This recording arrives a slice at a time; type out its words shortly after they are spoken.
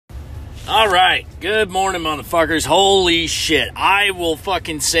All right, good morning, motherfuckers. Holy shit, I will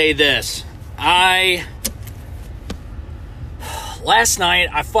fucking say this. Last night,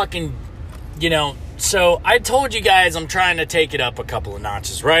 I fucking, so I told you guys I'm trying to take it up a couple of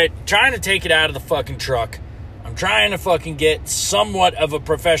notches, right? Trying to take it out of the fucking truck. I'm trying to fucking get somewhat of a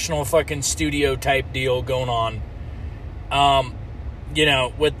professional fucking studio type deal going on.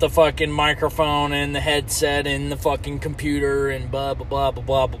 With the fucking microphone and the headset and the fucking computer and blah, blah, blah, blah,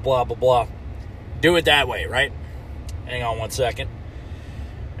 blah, blah, blah, blah. Do it that way, right? Hang on 1 second.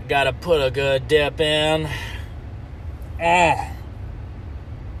 Gotta put a good dip in.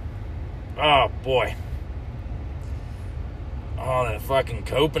 Oh, boy. Oh, that fucking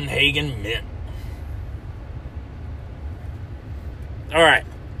Copenhagen mint. All right.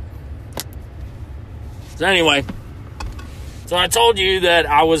 So anyway, so I told you that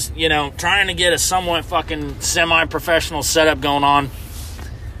I was, trying to get a somewhat fucking semi-professional setup going on.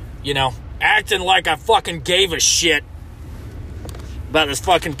 Acting like I fucking gave a shit about this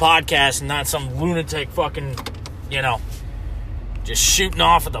fucking podcast and not some lunatic fucking, just shooting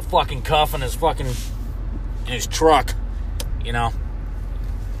off at the fucking cuff in his truck,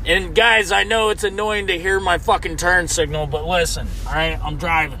 And guys, I know it's annoying to hear my fucking turn signal, but listen, alright, I'm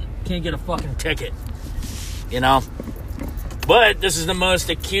driving. Can't get a fucking ticket, But this is the most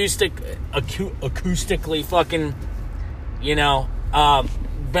acoustically fucking,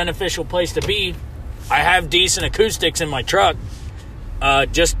 beneficial place to be. I have decent acoustics in my truck,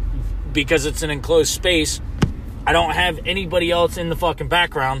 just because it's an enclosed space. I don't have anybody else in the fucking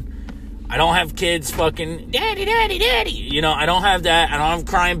background. I don't have kids fucking, daddy, daddy, daddy. I don't have that. I don't have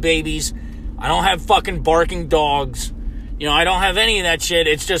crying babies. I don't have fucking barking dogs. I don't have any of that shit.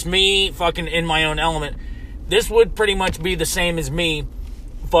 It's just me fucking in my own element. This would pretty much be the same as me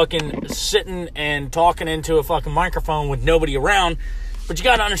fucking sitting and talking into a fucking microphone with nobody around. But you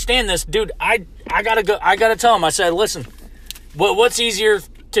gotta understand this, dude. I gotta tell him. I said, listen, what's easier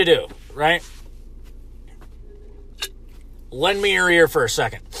to do, right? Lend me your ear for a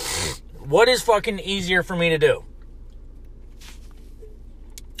second. What is fucking easier for me to do?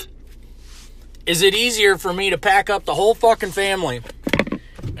 Is it easier for me to pack up the whole fucking family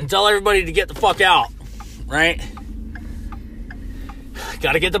and tell everybody to get the fuck out, right?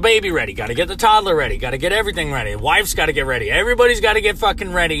 Got to get the baby ready. Got to get the toddler ready. Got to get everything ready. Wife's got to get ready. Everybody's got to get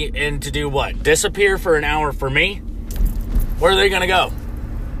fucking ready. And to do what? Disappear for an hour for me? Where are they going to go?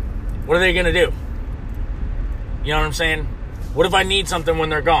 What are they going to do? You know what I'm saying? What if I need something when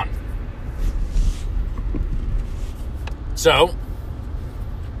they're gone? So,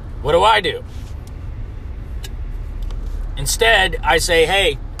 what do? Instead, I say,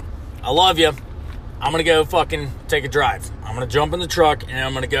 hey, I love you. I'm going to go fucking take a drive. I'm going to jump in the truck and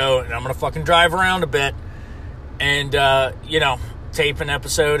I'm going to go and I'm going to fucking drive around a bit and, tape an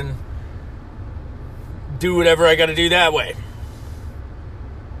episode and do whatever I got to do that way.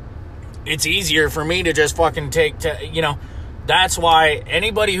 It's easier for me to just fucking that's why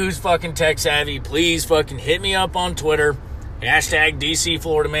anybody who's fucking tech savvy, please fucking hit me up on Twitter, hashtag DC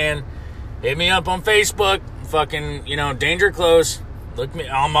Florida Man. Hit me up on Facebook, fucking, Danger Close. Look me,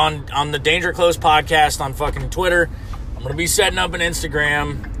 I'm on the Danger Close podcast on fucking Twitter. I'm gonna be setting up an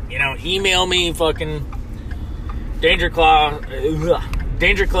Instagram. Email me fucking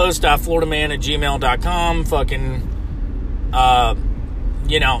dangerclose.floridaman@gmail.com.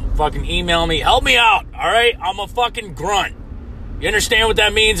 Fucking email me. Help me out, all right? I'm a fucking grunt. You understand what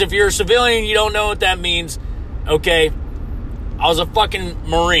that means? If you're a civilian, you don't know what that means. Okay, I was a fucking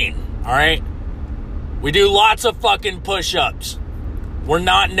Marine, all right? We do lots of fucking push-ups. We're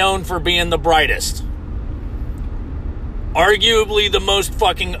not known for being the brightest. Arguably the most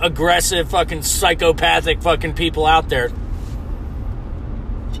fucking aggressive, fucking psychopathic fucking people out there.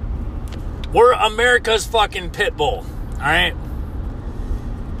 We're America's fucking pit bull, alright?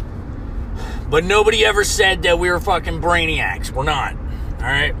 But nobody ever said that we were fucking brainiacs. We're not,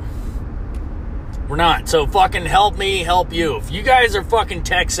 alright? We're not. So fucking help me, help you. If you guys are fucking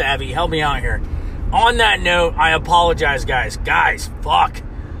tech savvy, help me out here. On that note, I apologize, guys. Guys, fuck.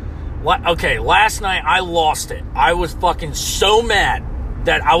 Okay, last night I lost it. I was fucking so mad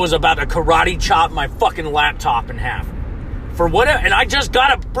that I was about to karate chop my fucking laptop in half. For whatever, and I just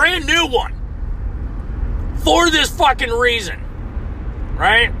got a brand new one. For this fucking reason.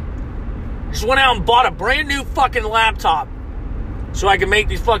 Right? Just went out and bought a brand new fucking laptop so I can make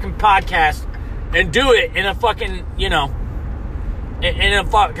these fucking podcasts and do it in a fucking, in a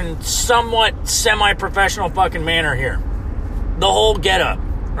fucking somewhat semi-professional fucking manner here. The whole getup,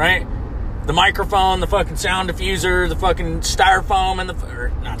 right? The microphone, the fucking sound diffuser, the fucking styrofoam and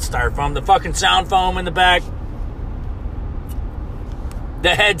the fucking sound foam in the back.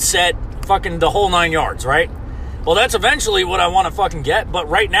 The headset, fucking the whole 9 yards, right? Well, that's eventually what I want to fucking get, but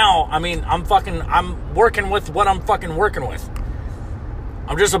right now, I mean, I'm working with what I'm fucking working with.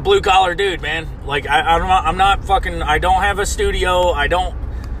 I'm just a blue-collar dude, man. Like, I'm not fucking, I don't have a studio, I'm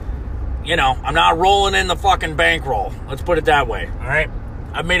not rolling in the fucking bankroll. Let's put it that way, all right?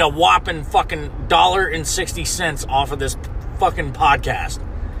 I've made a whopping fucking $1.60 off of this fucking podcast,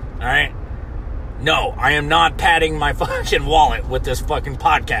 all right? No, I am not padding my fucking wallet with this fucking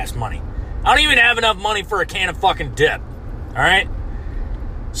podcast money. I don't even have enough money for a can of fucking dip, all right?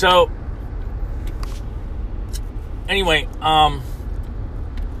 So, anyway,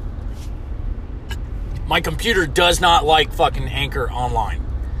 my computer does not like fucking Anchor Online.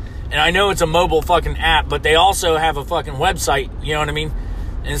 And I know it's a mobile fucking app, but they also have a fucking website, you know what I mean?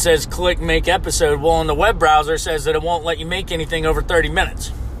 And it says click make episode. Well, in the web browser, it says that it won't let you make anything over 30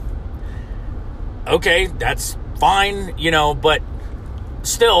 minutes. Okay, that's fine, but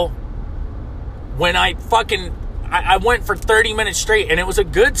still, when I went for 30 minutes straight, and it was a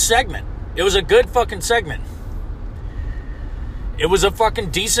good segment. It was a good fucking segment. It was a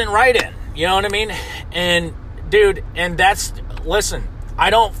fucking decent write-in, you know what I mean? And, dude, listen, I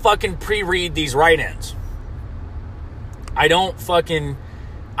don't fucking pre-read these write-ins. I don't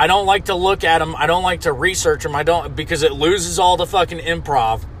like to look at them. I don't like to research them. Because it loses all the fucking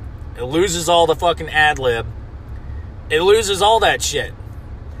improv. It loses all the fucking ad-lib. It loses all that shit.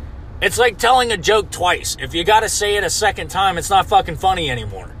 It's like telling a joke twice. If you gotta say it a second time, it's not fucking funny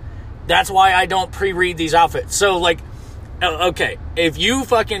anymore. That's why I don't pre-read these outfits. So, like, okay, if you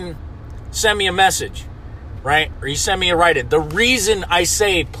fucking send me a message, right? Or you send me a write-in. The reason I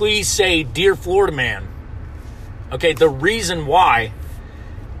say, please say, Dear Florida Man, okay, the reason why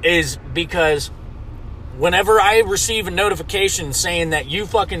is because whenever I receive a notification saying that you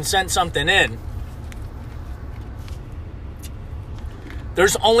fucking sent something in,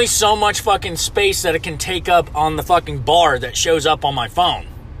 there's only so much fucking space that it can take up on the fucking bar that shows up on my phone,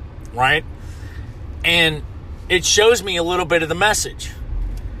 right? And it shows me a little bit of the message.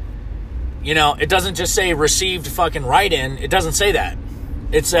 It doesn't just say received fucking write-in. It doesn't say that.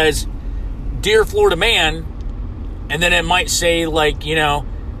 It says, Dear Florida Man, and then it might say, like,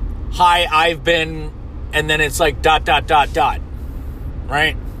 hi, I've been, and then it's like ...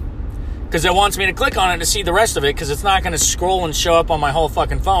 right? Because it wants me to click on it to see the rest of it, because it's not going to scroll and show up on my whole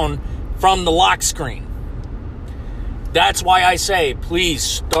fucking phone from the lock screen. That's why I say, please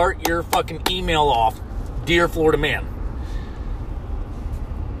start your fucking email off, Dear Florida Man.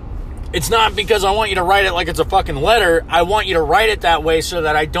 It's not because I want you to write it like it's a fucking letter. I want you to write it that way so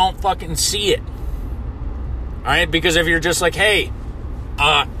that I don't fucking see it. All right? Because if you're just like, hey,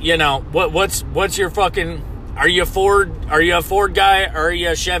 what's your fucking, are you a Ford guy or are you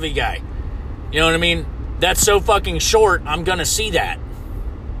a Chevy guy? You know what I mean? That's so fucking short, I'm gonna see that.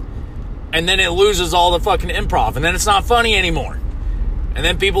 And then it loses all the fucking improv, and then it's not funny anymore. And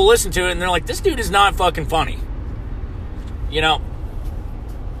then people listen to it and they're like, this dude is not fucking funny. He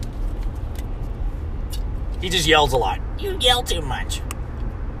just yells a lot. You yell too much.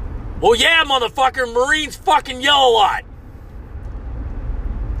 Well, yeah, motherfucker, Marines fucking yell a lot.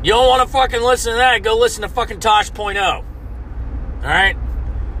 You don't want to fucking listen to that, go listen to fucking Tosh.0. Alright?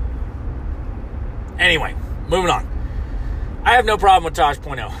 Anyway, moving on. I have no problem with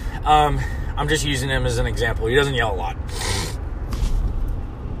Tosh.0. I'm just using him as an example. He doesn't yell a lot.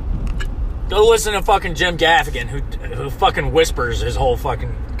 Go listen to fucking Jim Gaffigan, who fucking whispers his whole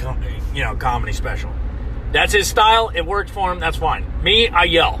fucking, comedy special. That's his style. It works for him. That's fine. Me, I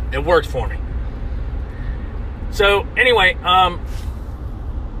yell. It works for me. So, anyway,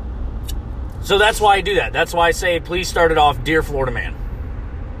 so that's why I do that. That's why I say, please start it off, Dear Florida Man.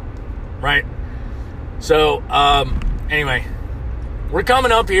 Right? So, anyway, we're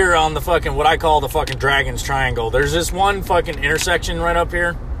coming up here on the fucking, what I call the fucking Dragon's Triangle. There's this one fucking intersection right up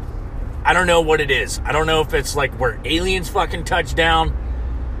here. I don't know what it is. I don't know if it's like where aliens fucking touch down.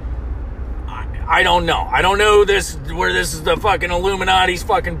 I don't know. I don't know where this is the fucking Illuminati's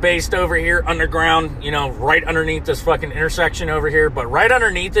fucking based over here underground, right underneath this fucking intersection over here. But right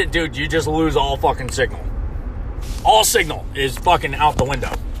underneath it, dude, you just lose all fucking signal. All signal is fucking out the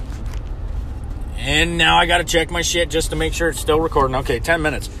window. And now I gotta check my shit just to make sure it's still recording. Okay, 10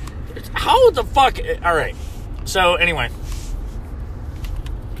 minutes. How the fuck? All right. So anyway,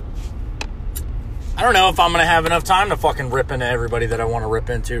 I don't know if I'm gonna have enough time to fucking rip into everybody that I want to rip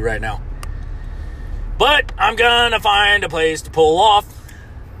into right now. But I'm gonna find a place to pull off.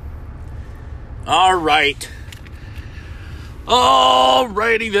 Alright.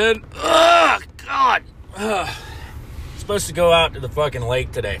 Alrighty then. Ugh, God. Supposed to go out to the fucking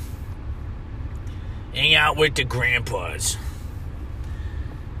lake today. Hang out with the grandpas.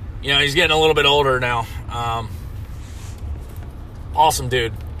 You know, he's getting a little bit older now. Awesome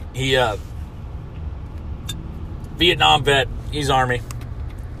dude. He, Vietnam vet. He's Army.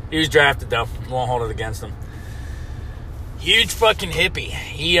 He was drafted, though. Won't hold it against him. Huge fucking hippie.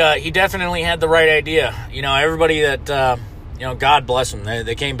 He definitely had the right idea. You know, everybody that, you know, God bless them.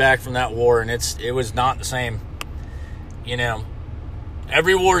 They came back from that war, and it was not the same. You know,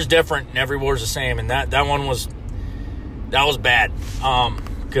 every war is different, and every war is the same. And that one was bad.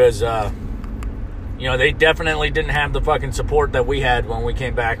 Because, you know, they definitely didn't have the fucking support that we had when we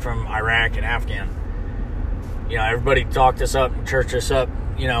came back from Iraq and Afghan. You know, everybody talked us up and churched us up,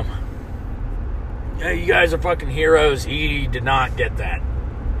 you know. Hey, you guys are fucking heroes. He did not get that.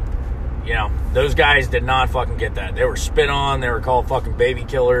 You know, those guys did not fucking get that. They were spit on. They were called fucking baby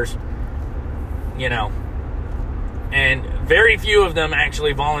killers. You know. And very few of them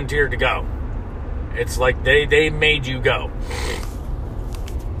actually volunteered to go. It's like they made you go.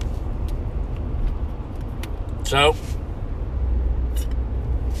 So,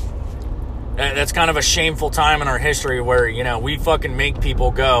 that's kind of a shameful time in our history where, you know, we fucking make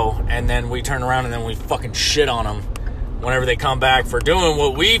people go and then we turn around and then we fucking shit on them whenever they come back for doing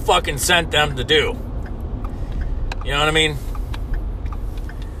what we fucking sent them to do. You know what I mean?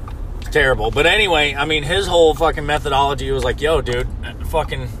 It's terrible. But anyway, I mean, his whole fucking methodology was like, yo, dude,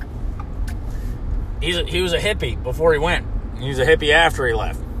 fucking, he was a hippie before he went. He was a hippie after he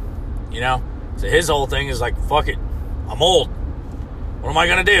left. You know? So his whole thing is like, fuck it. I'm old. What am I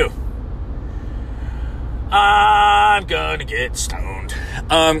going to do? I'm going to get stoned.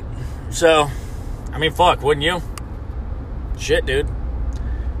 So, I mean, fuck, wouldn't you? Shit, dude.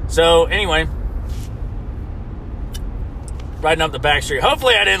 So, anyway. Riding up the back street.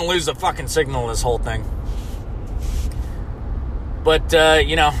 Hopefully I didn't lose the fucking signal this whole thing. But,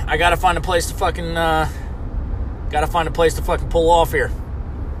 you know, I gotta find a place to fucking, pull off here.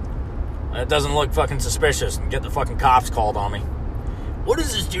 That doesn't look fucking suspicious and get the fucking cops called on me. What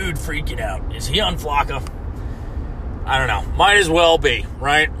is this dude freaking out? Is he on Flocka? I don't know. Might as well be,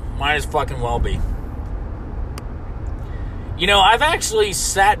 right? Might as fucking well be. You know, I've actually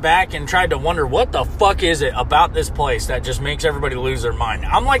sat back and tried to wonder what the fuck is it about this place that just makes everybody lose their mind.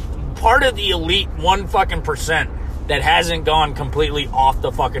 I'm like part of the elite 1% that hasn't gone completely off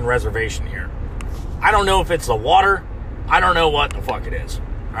the fucking reservation here. I don't know if it's the water. I don't know what the fuck it is.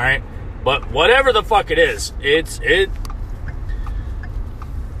 All right? But whatever the fuck it is, it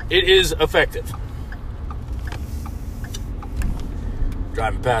is effective.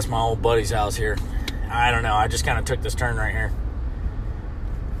 Driving past my old buddy's house here. I don't know. I just kind of took this turn right here.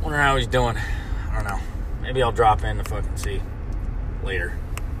 Wonder how he's doing. I don't know. Maybe I'll drop in to fucking see later.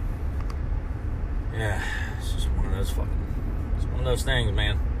 Yeah, it's just one of those fucking... It's one of those things,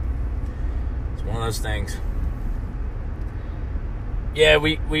 man. It's one of those things. Yeah,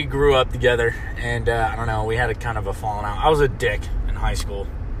 we grew up together, and I don't know, we had a kind of a falling out. I was a dick in high school.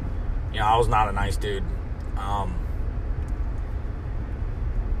 You know, I was not a nice dude.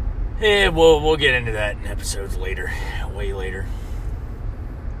 Yeah, we'll get into that in episodes later, way later.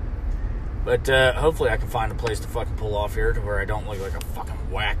 But hopefully I can find a place to fucking pull off here to where I don't look like a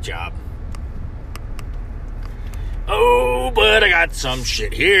fucking whack job. Oh, but I got some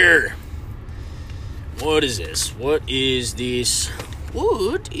shit here. What is this? What is this?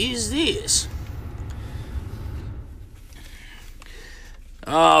 What is this?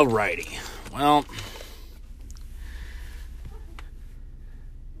 Alrighty. Well,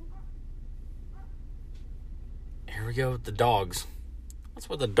 here we go with the dogs. What's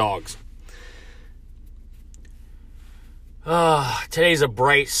with the dogs? Today's a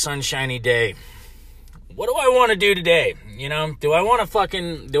bright, sunshiny day. What do I want to do today? You know, do I want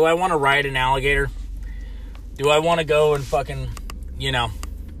to ride an alligator? Do I want to go and fucking, you know,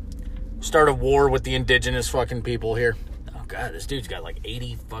 start a war with the indigenous fucking people here? Oh, God, this dude's got like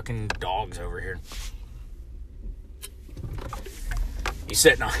 80 fucking dogs over here. He's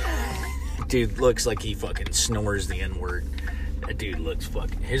sitting on... Dude looks like he fucking snores the N-word. That dude looks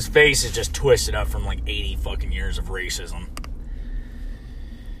fucking... His face is just twisted up from like 80 fucking years of racism.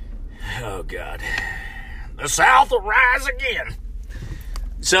 Oh, God. The South will rise again.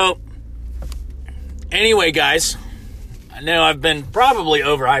 So... Anyway, guys, I know I've been probably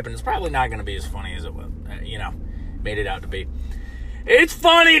overhyping. It's probably not going to be as funny as it was, you know, made it out to be. It's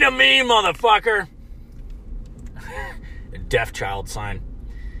funny to me, motherfucker. A deaf child sign.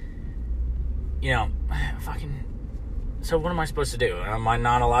 You know, fucking... So what am I supposed to do? Am I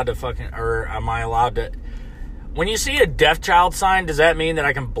not allowed to fucking... Or am I allowed to... When you see a deaf child sign, does that mean that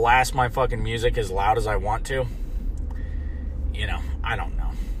I can blast my fucking music as loud as I want to? You know, I don't know.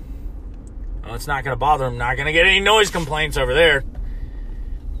 Well, it's not going to bother him. Not going to get any noise complaints over there.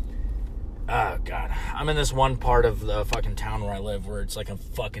 Oh, God. I'm in this one part of the fucking town where I live where it's like a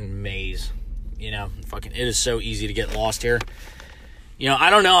fucking maze. You know, fucking, it is so easy to get lost here. You know, I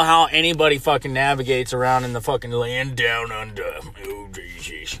don't know how anybody fucking navigates around in the fucking land down under. Oh,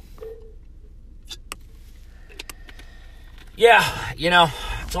 Jesus. Yeah, you know,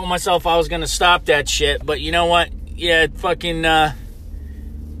 I told myself I was going to stop that shit, but you know what? Yeah, fucking,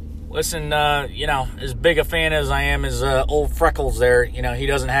 listen, you know, as big a fan as I am as old Freckles there, you know, he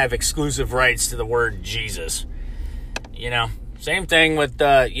doesn't have exclusive rights to the word Jesus. You know, same thing with,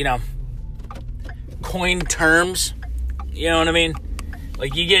 you know, coined terms. You know what I mean?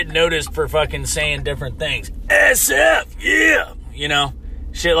 Like, you get noticed for fucking saying different things. SF, yeah! You know,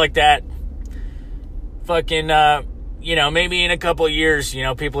 shit like that. Fucking, you know, maybe in a couple of years, you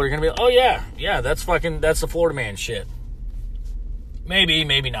know, people are gonna be like, oh, yeah, that's the Florida man shit. Maybe,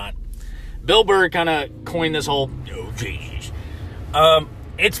 maybe not. Bill Burr kind of coined this whole, oh, Jesus.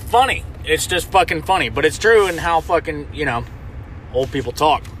 It's funny. It's just fucking funny. But it's true in how fucking, you know, old people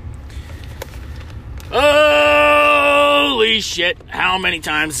talk. Holy shit. How many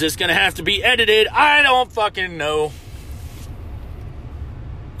times is this going to have to be edited? I don't fucking know.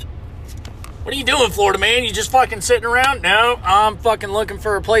 What are you doing, Florida man? You just fucking sitting around? No, I'm fucking looking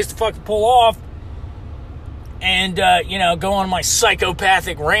for a place to fucking pull off. And, you know, go on my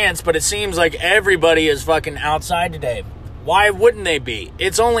psychopathic rants, but it seems like everybody is fucking outside today. Why wouldn't they be?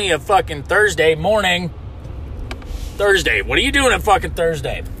 It's only a fucking Thursday morning. Thursday. What are you doing on fucking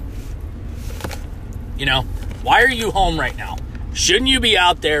Thursday? You know, why are you home right now? Shouldn't you be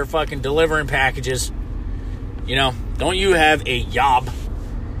out there fucking delivering packages? You know, don't you have a job?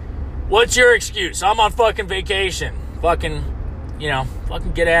 What's your excuse? I'm on fucking vacation. Fucking, you know,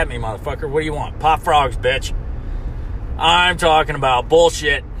 fucking get at me, motherfucker. What do you want? Pop frogs, bitch. I'm talking about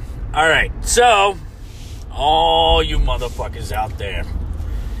bullshit. All right, so, all you motherfuckers out there.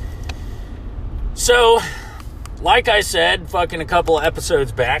 So, like I said, fucking a couple of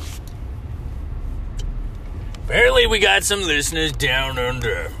episodes back, apparently we got some listeners down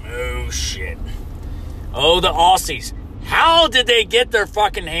under. Oh, shit. Oh, the Aussies. How did they get their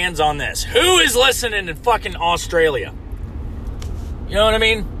fucking hands on this? Who is listening in fucking Australia? You know what I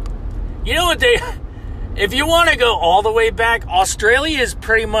mean? You know what they... If you want to go all the way back, Australia is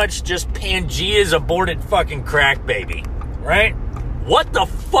pretty much just Pangea's aborted fucking crack baby. Right? What the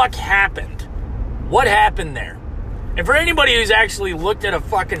fuck happened? What happened there? And for anybody who's actually looked at a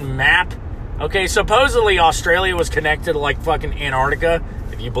fucking map... Okay, supposedly Australia was connected to, like, fucking Antarctica,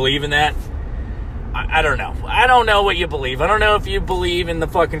 if you believe in that. I don't know. I don't know what you believe. I don't know if you believe in the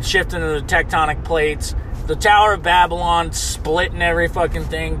fucking shifting of the tectonic plates, the Tower of Babylon splitting every fucking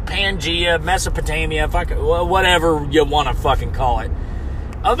thing, Pangea, Mesopotamia, fucking whatever you want to fucking call it.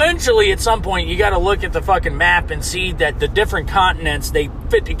 Eventually, at some point, you got to look at the fucking map and see that the different continents, they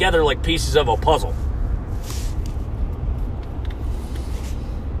fit together like pieces of a puzzle.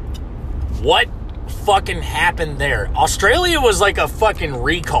 What fucking happened there? Australia was like a fucking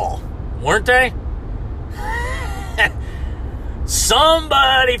recall, weren't they?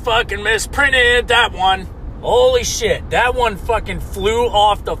 Somebody fucking misprinted that one. Holy shit, that one fucking flew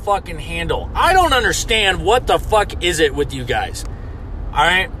off the fucking handle. I don't understand what the fuck is it with you guys.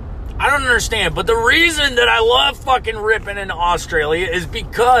 Alright? I don't understand, but the reason that I love fucking ripping into Australia is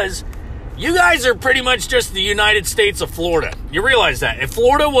because you guys are pretty much just the United States of Florida. You realize that? If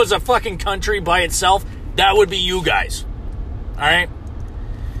Florida was a fucking country by itself, that would be you guys. Alright?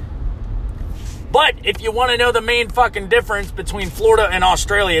 But if you want to know the main fucking difference between Florida and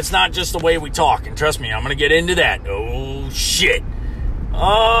Australia, it's not just the way we talk. And trust me, I'm going to get into that. Oh, shit.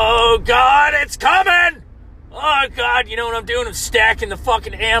 Oh, God, it's coming. Oh, God, you know what I'm doing? I'm stacking the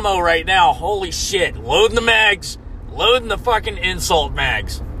fucking ammo right now. Holy shit. Loading the mags. Loading the fucking insult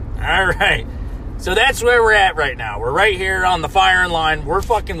mags. All right. So that's where we're at right now. We're right here on the firing line. We're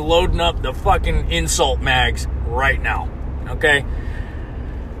fucking loading up the fucking insult mags right now. Okay?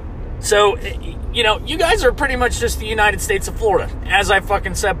 So, you know, you guys are pretty much just the United States of Florida, as I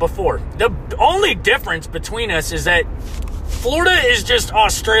fucking said before. The only difference between us is that Florida is just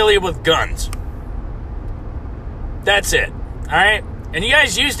Australia with guns. That's it, all right? And you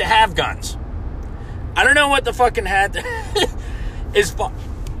guys used to have guns. I don't know what the fucking had is.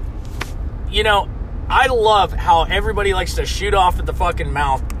 You know, I love how everybody likes to shoot off at the fucking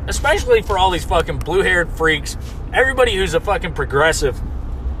mouth, especially for all these fucking blue-haired freaks, everybody who's a fucking progressive.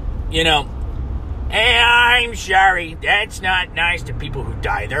 You know, hey, I'm sorry, that's not nice to people who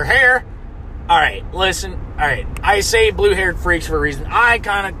dye their hair. Alright, listen, alright, I say blue-haired freaks for a reason. I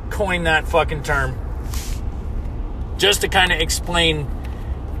kind of coined that fucking term just to kind of explain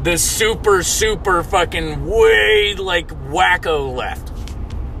the super fucking way, like, wacko left.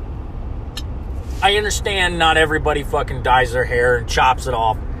 I understand not everybody fucking dyes their hair and chops it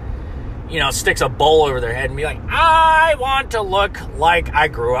off. You know, sticks a bowl over their head and be like, I want to look like I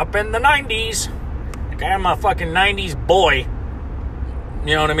grew up in the 90s. Like I'm a fucking 90s boy.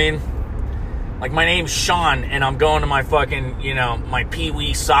 You know what I mean? Like my name's Sean and I'm going to my fucking, you know, my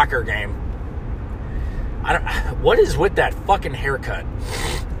pee-wee soccer game. What is with that fucking haircut?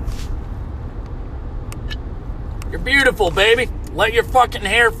 You're beautiful, baby. Let your fucking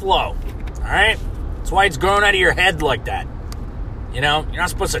hair flow. Alright? That's why it's growing out of your head like that. You know? You're not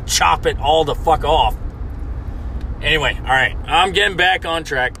supposed to chop it all the fuck off. Anyway, alright. I'm getting back on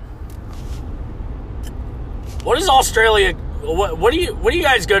track. What is Australia... What are you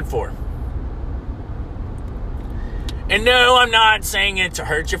guys good for? And no, I'm not saying it to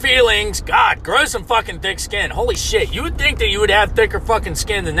hurt your feelings. God, grow some fucking thick skin. Holy shit. You would think that you would have thicker fucking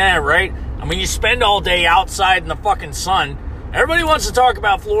skin than that, right? I mean, you spend all day outside in the fucking sun. Everybody wants to talk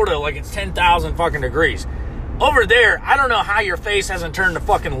about Florida like it's 10,000 fucking degrees. Over there, I don't know how your face hasn't turned to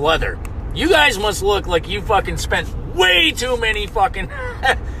fucking leather. You guys must look like you fucking spent way too many fucking...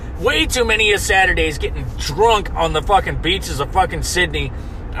 way too many Saturdays getting drunk on the fucking beaches of fucking Sydney.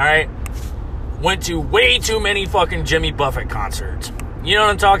 Alright? Went to way too many fucking Jimmy Buffett concerts. You know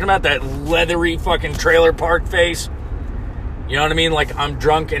what I'm talking about? That leathery fucking trailer park face. You know what I mean? Like, I'm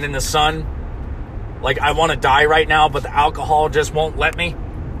drunk and in the sun. Like, I want to die right now, but the alcohol just won't let me.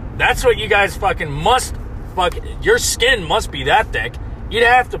 That's what you guys fucking must... your skin must be that thick. You'd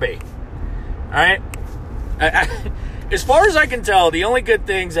have to be. Alright? As far as I can tell, the only good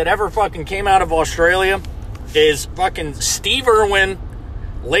things that ever fucking came out of Australia is fucking Steve Irwin,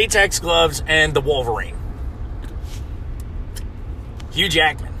 latex gloves, and the Wolverine. Hugh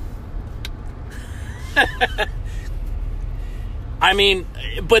Jackman. I mean,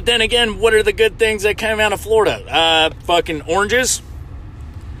 but then again, what are the good things that came out of Florida? Fucking oranges.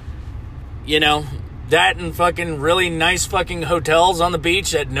 You know, that and fucking really nice fucking hotels on the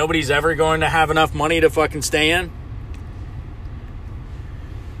beach that nobody's ever going to have enough money to fucking stay in.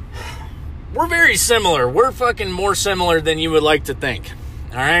 We're very similar. We're fucking more similar than you would like to think.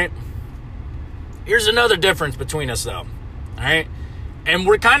 Alright? Here's another difference between us, though. Alright? And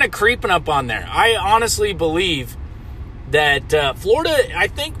we're kind of creeping up on there. I honestly believe that Florida, I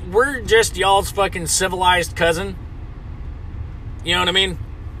think we're just y'all's fucking civilized cousin. You know what I mean?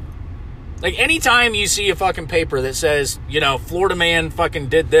 Like, anytime you see a fucking paper that says, you know, Florida man fucking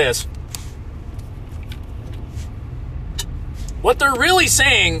did this, what they're really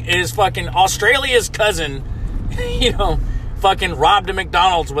saying is fucking Australia's cousin, you know, fucking robbed a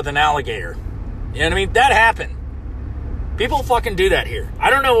McDonald's with an alligator. You know what I mean? That happened. People fucking do that here. I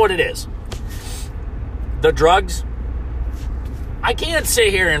don't know what it is. The drugs. I can't sit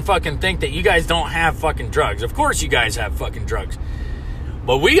here and fucking think that you guys don't have fucking drugs. Of course you guys have fucking drugs.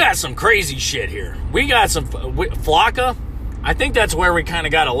 But we got some crazy shit here. We got some... Flocka. I think that's where we kind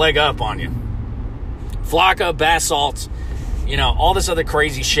of got a leg up on you. Flocka, bath salts. You know, all this other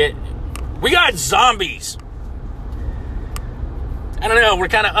crazy shit. We got zombies. I don't know. We're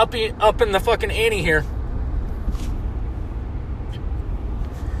kind of up in the fucking ante here.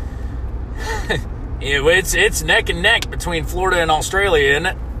 It's neck and neck between Florida and Australia, isn't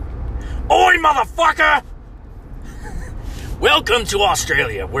it? Oi, motherfucker! Welcome to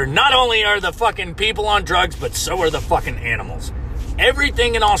Australia, where not only are the fucking people on drugs, but so are the fucking animals.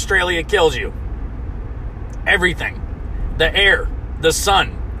 Everything in Australia kills you. Everything. The air, the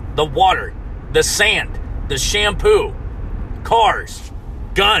sun, the water, the sand, the shampoo, cars,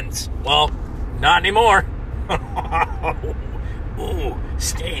 guns. Well, not anymore. Ooh,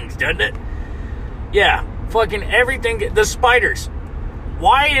 stings, doesn't it? Yeah, fucking everything. The spiders.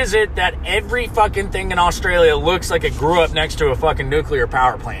 Why is it that every fucking thing in Australia looks like it grew up next to a fucking nuclear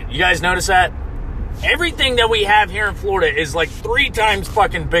power plant? You guys notice that? Everything that we have here in Florida is like 3 times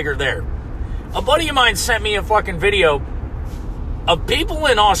fucking bigger there. A buddy of mine sent me a fucking video of people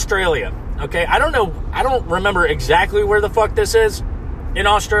in Australia, okay? I don't remember exactly where the fuck this is in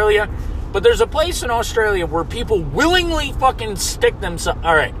Australia, but there's a place in Australia where people willingly fucking stick themselves...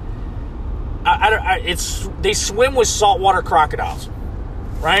 All right. They swim with saltwater crocodiles,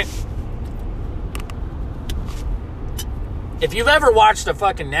 right? If you've ever watched a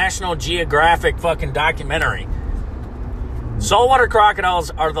fucking National Geographic fucking documentary, saltwater crocodiles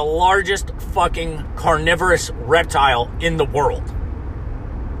are the largest fucking carnivorous reptile in the world.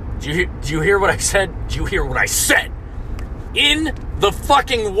 Did you hear what I said? Did you hear what I said? In the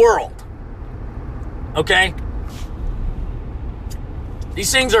fucking world. Okay? These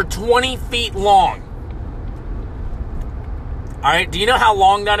things are 20 feet long. Alright, do you know how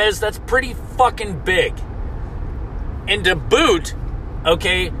long that is? That's pretty fucking big. And to boot,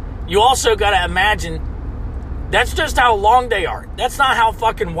 okay, you also got to imagine that's just how long they are. That's not how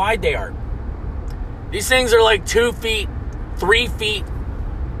fucking wide they are. These things are like 2 feet, 3 feet,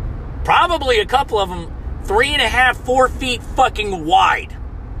 probably a couple of them 3.5, 4 feet fucking wide.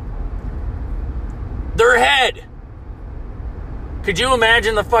 Their head. Could you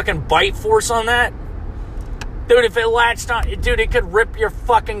imagine the fucking bite force on that? Dude, if it latched on, dude, it could rip your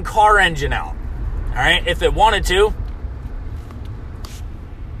fucking car engine out. Alright, if it wanted to.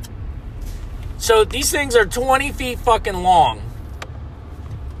 So these things are 20 feet fucking long.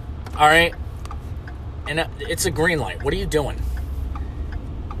 Alright? And it's a green light. What are you doing?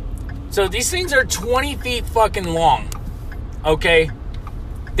 So these things are 20 feet fucking long. Okay?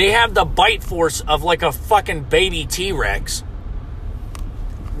 They have the bite force of like a fucking baby T-Rex.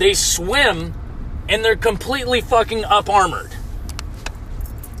 They swim and they're completely fucking up-armored.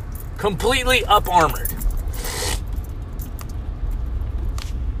 Completely up-armored.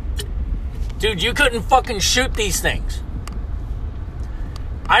 Dude, you couldn't fucking shoot these things.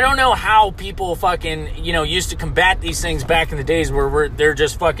 I don't know how people fucking, used to combat these things back in the days where they're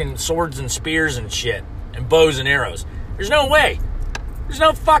just fucking swords and spears and shit. And bows and arrows. There's no way. There's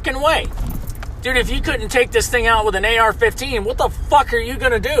no fucking way. Dude, if you couldn't take this thing out with an AR-15, what the fuck are you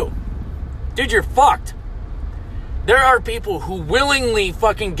gonna do? Dude, you're fucked. There are people who willingly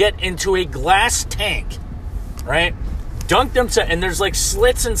fucking get into a glass tank, right? Dunk themselves, and there's like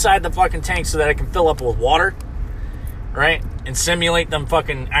slits inside the fucking tank so that it can fill up with water, right? And simulate them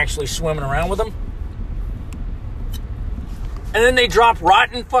fucking actually swimming around with them. And then they drop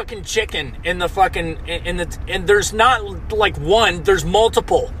rotten fucking chicken in the fucking, and there's not like one, there's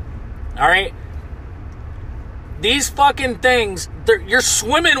multiple, all right? These fucking things, you're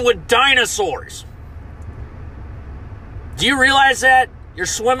swimming with dinosaurs. Do you realize that? You're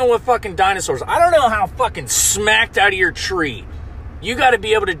swimming with fucking dinosaurs. I don't know how fucking smacked out of your tree you got to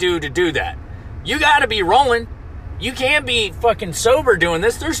be able to do that. You got to be rolling. You can't be fucking sober doing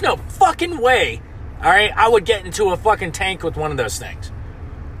this. There's no fucking way, all right, I would get into a fucking tank with one of those things.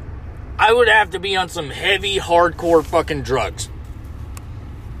 I would have to be on some heavy, hardcore fucking drugs.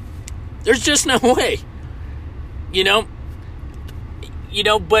 There's just no way.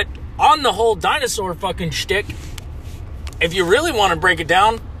 But on the whole dinosaur fucking shtick, if you really want to break it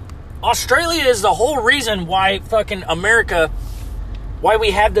down, Australia is the whole reason why fucking America, why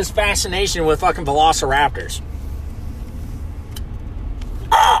we have this fascination with fucking velociraptors.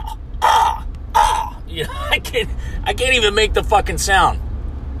 I can't even make the fucking sound.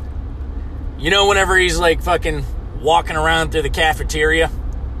 Whenever he's like fucking walking around through the cafeteria,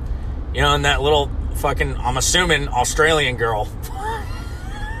 and that little fucking, I'm assuming, Australian girl.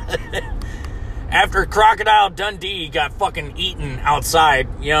 After Crocodile Dundee got fucking eaten outside,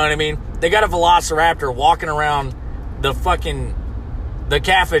 you know what I mean? They got a velociraptor walking around the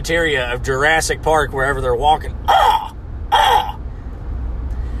cafeteria of Jurassic Park, wherever they're walking.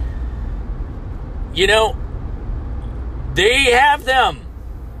 They have them.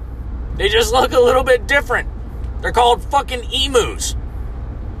 They just look a little bit different. They're called fucking emus.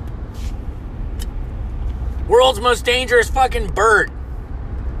 World's most dangerous fucking bird.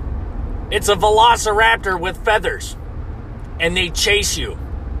 It's a velociraptor with feathers. And they chase you.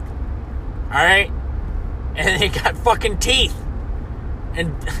 Alright? And they got fucking teeth.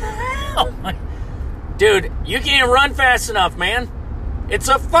 And, oh my, dude, you can't run fast enough, man. It's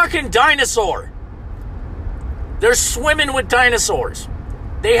a fucking dinosaur. They're swimming with dinosaurs.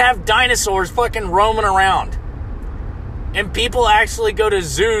 They have dinosaurs fucking roaming around. And people actually go to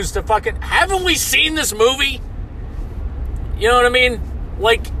zoos to fucking... Haven't we seen this movie? You know what I mean?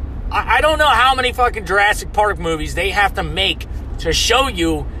 Like, I don't know how many fucking Jurassic Park movies they have to make to show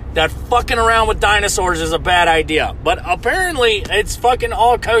you that fucking around with dinosaurs is a bad idea. But apparently, it's fucking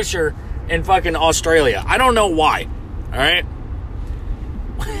all kosher in fucking Australia. I don't know why. Alright?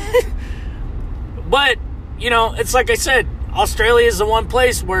 But, it's like I said, Australia is the one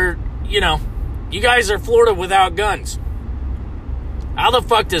place where, you guys are Florida without guns. How the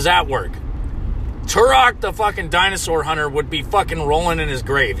fuck does that work? Turok, the fucking dinosaur hunter, would be fucking rolling in his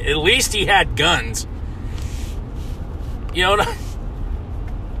grave. At least he had guns. You know what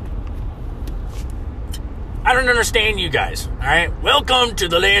I don't understand you guys, alright? Welcome to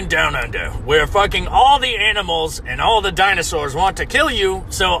the land down under, where fucking all the animals and all the dinosaurs want to kill you,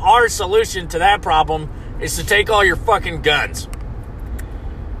 so our solution to that problem is to take all your fucking guns.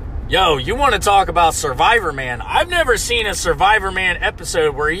 Yo, you want to talk about Survivor Man? I've never seen a Survivor Man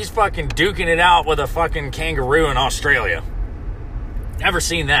episode where he's fucking duking it out with a fucking kangaroo in Australia. Never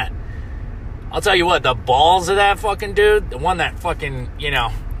seen that. I'll tell you what, the balls of that fucking dude, the one that fucking,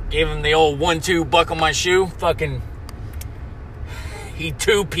 gave him the old 1-2 buckle my shoe, fucking, he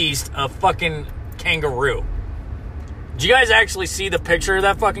two-pieced a fucking kangaroo. Did you guys actually see the picture of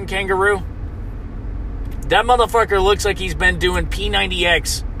that fucking kangaroo? That motherfucker looks like he's been doing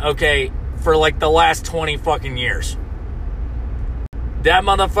P90X, okay, for like the last 20 fucking years. That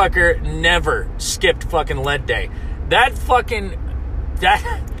motherfucker never skipped fucking leg day. That fucking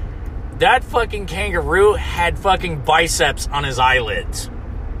kangaroo had fucking biceps on his eyelids.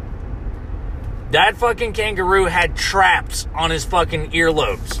 That fucking kangaroo had traps on his fucking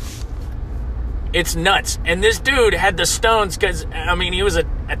earlobes. It's nuts. And this dude had the stones because, I mean, he was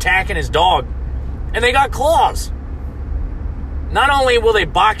attacking his dog. And they got claws. Not only will they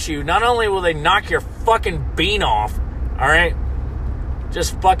box you, not only will they knock your fucking bean off, all right?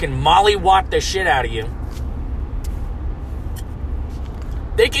 Just fucking mollywop the shit out of you.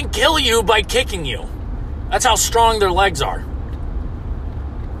 They can kill you by kicking you. That's how strong their legs are.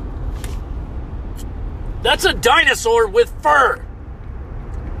 That's a dinosaur with fur.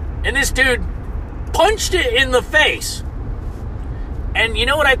 And this dude punched it in the face. And you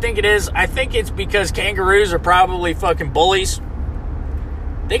know what I think it is? I think it's because kangaroos are probably fucking bullies.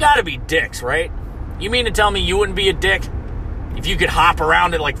 They gotta be dicks, right? You mean to tell me you wouldn't be a dick if you could hop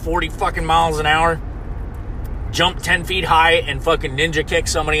around at like 40 fucking miles an hour, jump 10 feet high, and fucking ninja kick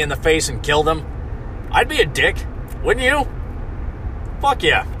somebody in the face and kill them? I'd be a dick, wouldn't you? Fuck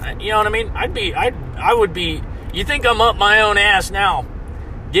yeah. You know what I mean? I would be. You think I'm up my own ass now?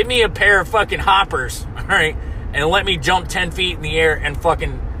 Give me a pair of fucking hoppers, all right? And let me jump 10 feet in the air and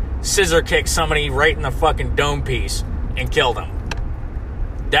fucking scissor kick somebody right in the fucking dome piece and kill them.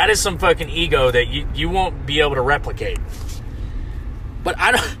 That is some fucking ego that you won't be able to replicate. But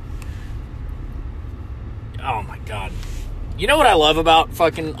I don't... Oh my God. You know what I love about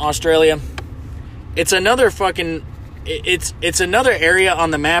fucking Australia? It's another fucking... It's another area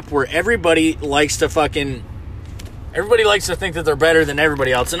on the map where everybody likes to fucking... Everybody likes to think that they're better than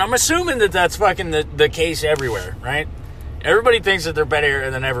everybody else. And I'm assuming that that's fucking the case everywhere, right? Everybody thinks that they're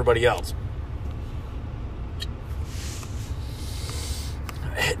better than everybody else.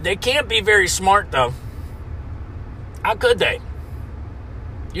 They can't be very smart, though. How could they?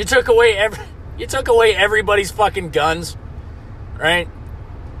 You took away everybody's fucking guns, right?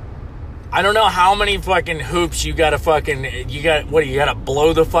 I don't know how many fucking hoops you gotta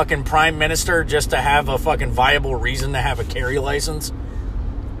blow the fucking prime minister just to have a fucking viable reason to have a carry license?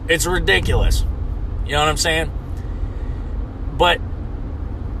 It's ridiculous. You know what I'm saying? But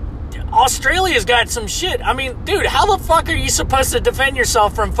Australia's got some shit. I mean, dude, how the fuck are you supposed to defend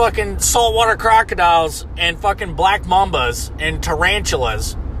yourself from fucking saltwater crocodiles and fucking black mambas and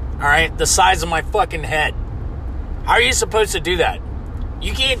tarantulas, all right, the size of my fucking head? How are you supposed to do that?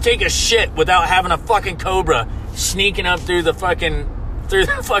 You can't take a shit without having a fucking cobra sneaking up through the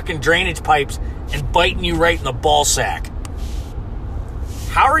fucking drainage pipes and biting you right in the ball sack.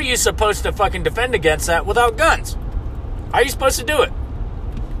 How are you supposed to fucking defend against that without guns? How are you supposed to do it?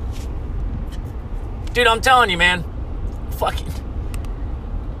 Dude, I'm telling you, man. Fucking...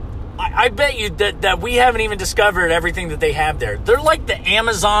 I bet you that we haven't even discovered everything that they have there. They're like the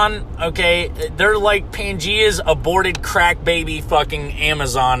Amazon, okay? They're like Pangea's aborted crack baby fucking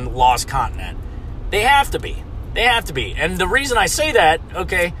Amazon lost continent. They have to be. They have to be. And the reason I say that,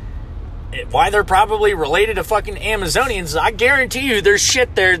 okay, why they're probably related to fucking Amazonians, I guarantee you there's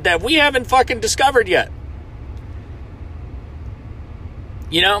shit there that we haven't fucking discovered yet.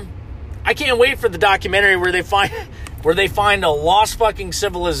 You know? I can't wait for the documentary where they find a lost fucking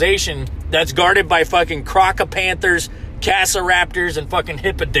civilization that's guarded by fucking crocopanthers, cassoraptors, and fucking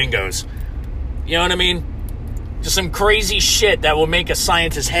hippodingos. You know what I mean? Just some crazy shit that will make a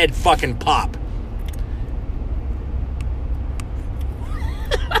scientist's head fucking pop.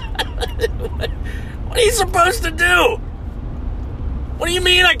 What are you supposed to do? What do you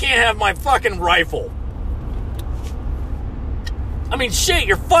mean I can't have my fucking rifle? I mean, shit,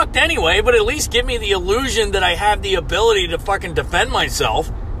 you're fucked anyway, but at least give me the illusion that I have the ability to fucking defend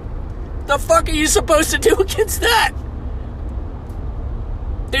myself. The fuck are you supposed to do against that?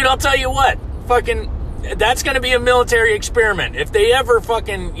 Dude, I'll tell you what. Fucking, that's going to be a military experiment. If they ever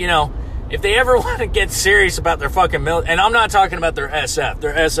fucking, you know, if they ever want to get serious about their fucking and I'm not talking about their SF.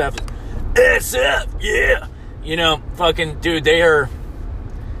 Their SF is SF, yeah. You know, fucking, dude,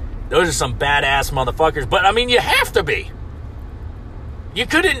 those are some badass motherfuckers. But, I mean, you have to be. You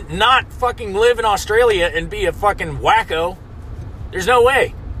couldn't not fucking live in Australia and be a fucking wacko. There's no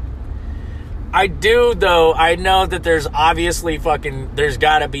way. I do, though. I know that there's obviously there's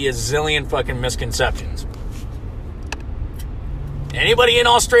gotta be a zillion fucking misconceptions. Anybody in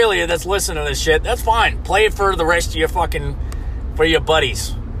Australia that's listening to this shit, that's fine. Play it for the rest of your fucking, for your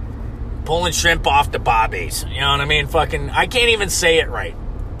buddies. pulling shrimp off the bobbies. You know what I mean? Fucking, I can't even say it right.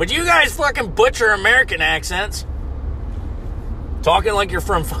 But you guys fucking butcher American accents. Talking like you're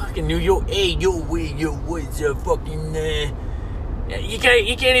from fucking New York. Hey, yo, what's up, fucking, You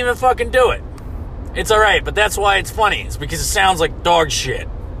can't even fucking do it. It's alright, but that's why it's funny. It's because it sounds like dog shit.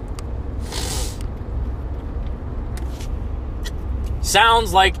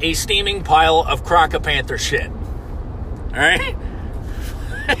 Sounds like a steaming pile of Croc-a-Panther shit. Alright?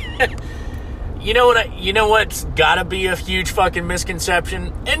 You know what's gotta be a huge fucking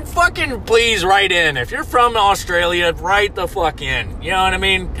misconception? And fucking please write in. If you're from Australia, write the fuck in. You know what I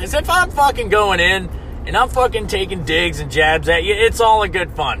mean? Because if I'm fucking going in and I'm fucking taking digs and jabs at you, it's all in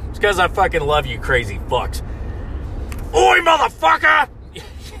good fun. It's because I fucking love you crazy fucks. Oi, motherfucker!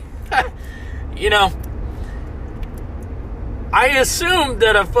 You know, I assume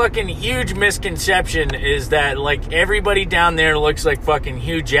that a fucking huge misconception is that, like, everybody down there looks like fucking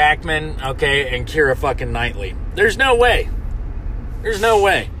Hugh Jackman, okay, and Keira fucking Knightley. There's no way. There's no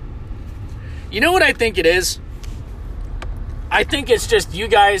way. You know what I think it is? I think it's just you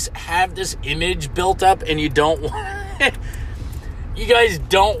guys have this image built up and you don't want... you guys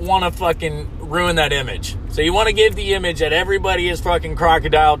don't want to fucking ruin that image. So you want to give the image that everybody is fucking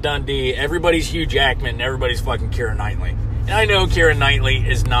Crocodile Dundee, everybody's Hugh Jackman, and everybody's fucking Keira Knightley. And I know Keira Knightley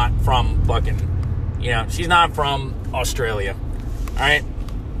is not from fucking, you know, she's not from Australia. Alright?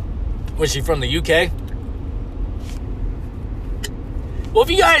 Was she from the UK? Well, if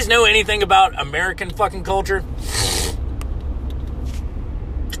you guys know anything about American fucking culture,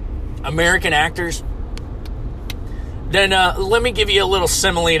 American actors, then let me give you a little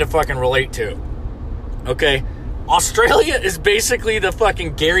simile to fucking relate to. Okay? Australia is basically the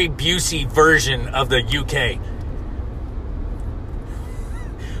fucking Gary Busey version of the UK.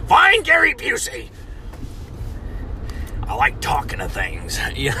 Fine, Gary Busey. I like talking to things.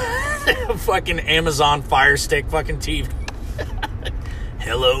 Yeah. Fucking Amazon Fire Stick fucking TV.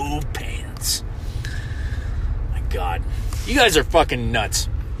 Hello, pants. My God. You guys are fucking nuts.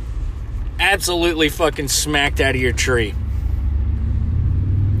 Absolutely fucking smacked out of your tree.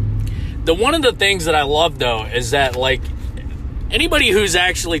 One of the things that I love, though, is that, like, anybody who's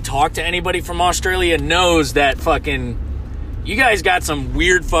actually talked to anybody from Australia knows that fucking... You guys got some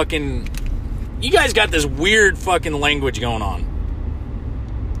weird fucking... You guys got this weird fucking language going on.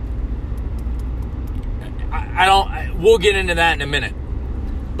 We'll get into that in a minute.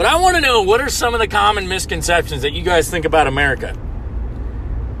 But I want to know, what are some of the common misconceptions that you guys think about America?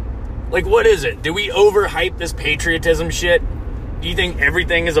 Like, what is it? Do we overhype this patriotism shit? Do you think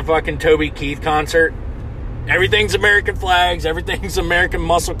everything is a fucking Toby Keith concert? Everything's American flags. Everything's American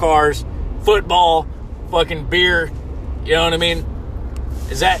muscle cars. Football. Fucking beer. You know what I mean?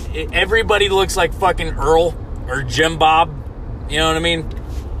 Is that... Everybody looks like fucking Earl or Jim Bob. You know what I mean?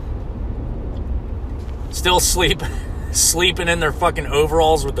 Still sleeping in their fucking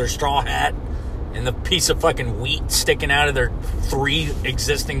overalls with their straw hat and the piece of fucking wheat sticking out of their 3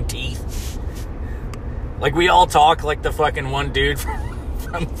 existing teeth. Like, we all talk like the fucking one dude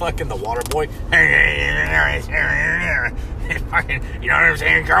from fucking The Waterboy. You know what I'm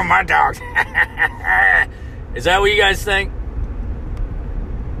saying? Call my dogs. Is that what you guys think?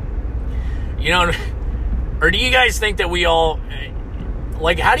 You know, or do you guys think that we all,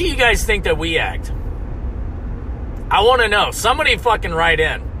 like, how do you guys think that we act? I want to know. Somebody fucking write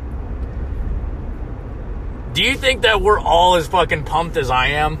in. Do you think that we're all as fucking pumped as I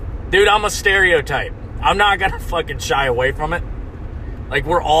am? Dude, I'm a stereotype. I'm not gonna fucking shy away from it. Like,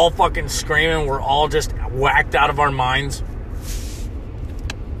 we're all fucking screaming. We're all just whacked out of our minds.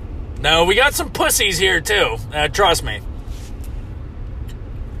 No, we got some pussies here, too. Trust me.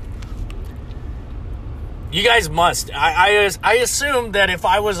 You guys must. I assume that if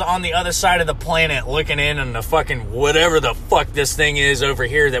I was on the other side of the planet looking in on the fucking whatever the fuck this thing is over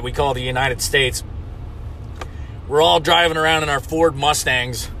here that we call the United States, we're all driving around in our Ford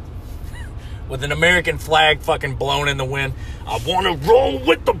Mustangs with an American flag fucking blown in the wind. I want to roll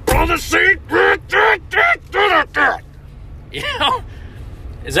with the brother seat. You know?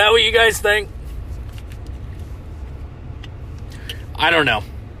 Is that what you guys think? I don't know.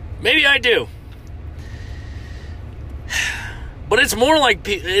 Maybe I do. But it's more like...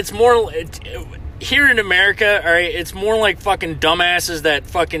 here in America, all right, it's more like fucking dumbasses that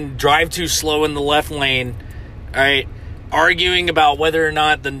fucking drive too slow in the left lane, all right, arguing about whether or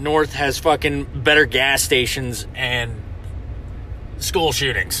not the North has fucking better gas stations and school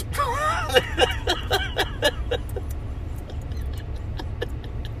shootings.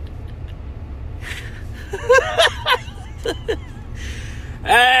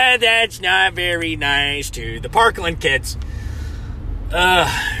 That's not very nice to the Parkland kids.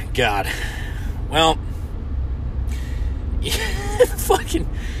 God. Well, fucking.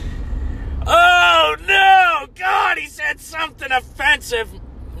 Oh no, God, he said something offensive.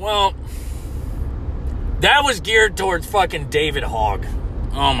 Well, that was geared towards fucking David Hogg.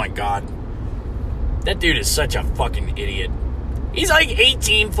 Oh my God. That dude is such a fucking idiot. He's like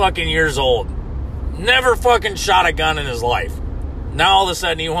 18 fucking years old. Never fucking shot a gun in his life. Now all of a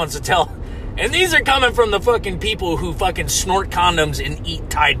sudden he wants to tell. And these are coming from the fucking people who fucking snort condoms and eat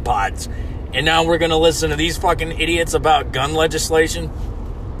Tide Pods. And now we're going to listen to these fucking idiots about gun legislation?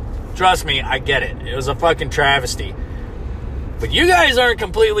 Trust me, I get it. It was a fucking travesty. But you guys aren't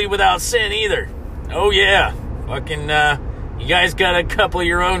completely without sin either. Oh yeah. Fucking, you guys got a couple of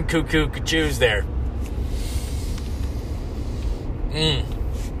your own cuckoo cuckoos there.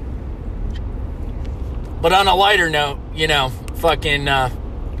 But on a lighter note, you know, fucking, I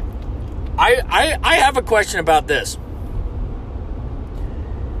have a question about this.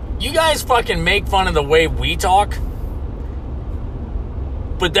 You guys fucking make fun of the way we talk,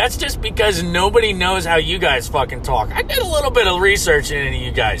 but that's just because nobody knows how you guys fucking talk. I did a little bit of research into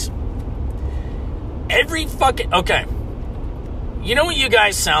you guys. Okay. You know what you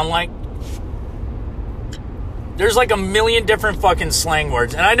guys sound like? There's like a million different fucking slang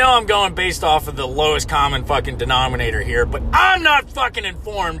words. And I know I'm going based off of the lowest common fucking denominator here, but I'm not fucking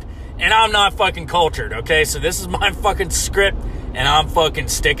informed and I'm not fucking cultured, okay? So this is my fucking script and I'm fucking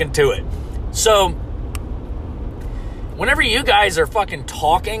sticking to it. So, whenever you guys are fucking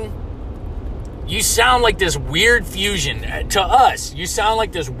talking, you sound like this weird fusion. To us, you sound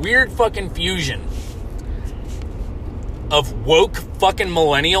like this weird fucking fusion of woke fucking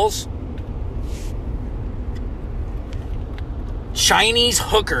millennials, Chinese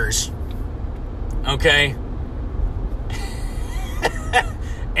hookers, okay,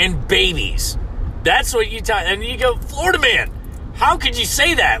 and babies. That's what you tell. And you go, Florida man, how could you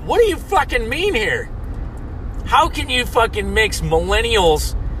say that? What do you fucking mean here? How can you fucking mix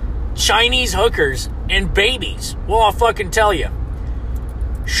millennials, Chinese hookers, and babies? Well, I'll fucking tell you.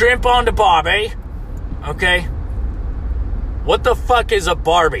 Shrimp on the bob, eh? Okay. What the fuck is a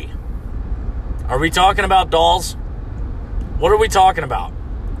Barbie? Are we talking about dolls? What are we talking about?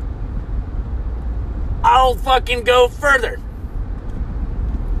 I'll fucking go further.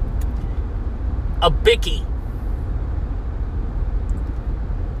 A Bicky.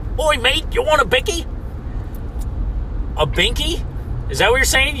 Boy, mate, you want a Bicky? A Binky? Is that what you're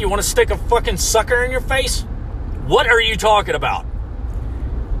saying? You want to stick a fucking sucker in your face? What are you talking about?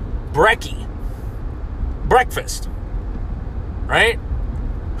 Brekkie. Breakfast. Right?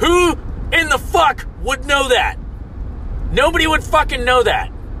 Who in the fuck would know that? Nobody would fucking know that.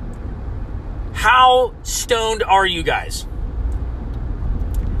 How stoned are you guys?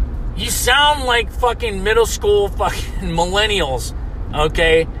 You sound like fucking middle school fucking millennials,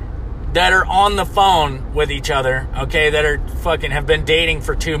 okay, that are on the phone with each other, okay, that are fucking have been dating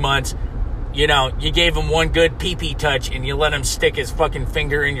for 2 months. You know, you gave him one good pee-pee touch and you let him stick his fucking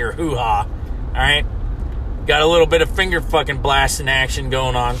finger in your hoo-ha, all right? Got a little bit of finger fucking blasting action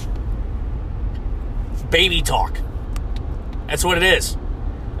going on. Baby talk. That's what it is.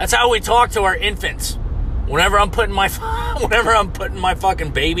 That's how we talk to our infants. Whenever I'm putting my fucking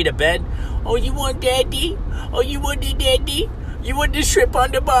baby to bed, oh, you want daddy? Oh, you want the daddy? You want the shrimp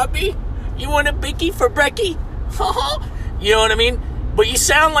on the bobby? You want a Bicky for brekkie? You know what I mean? But you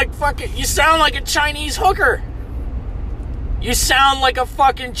sound like a Chinese hooker. You sound like a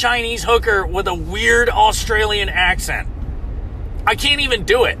fucking Chinese hooker with a weird Australian accent. I can't even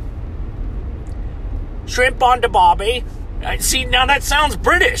do it. Shrimp on the bobby. See, now that sounds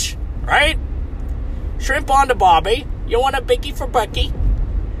British, right? Shrimp on the bobby. You want a Bicky for brekkie?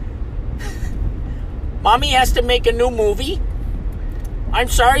 Mommy has to make a new movie. I'm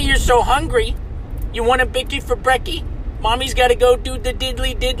sorry you're so hungry. You want a Bicky for brekkie? Mommy's got to go do the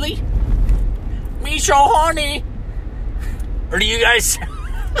diddly diddly. Me so horny. Or do you guys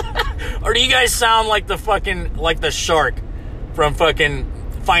sound like the shark from fucking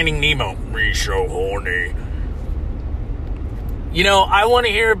Finding Nemo? Me so horny. You know, I want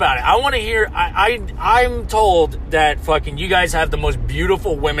to hear about it. I want to hear. I'm told that fucking you guys have the most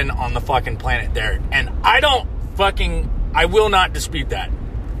beautiful women on the fucking planet there, and I will not dispute that.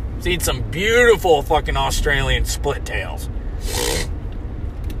 Seen some beautiful fucking Australian split tails.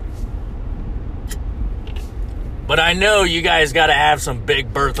 But I know you guys got to have some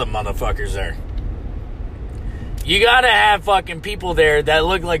Big Bertha motherfuckers there. You got to have fucking people there that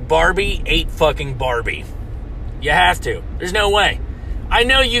look like Barbie ate fucking Barbie. You have to. There's no way. I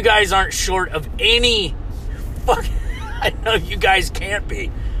know you guys aren't short of any fucking... I know you guys can't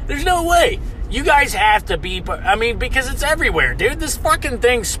be. There's no way. You guys have to be, I mean, because it's everywhere, dude. This fucking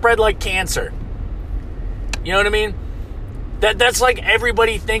thing spread like cancer. You know what I mean? That's like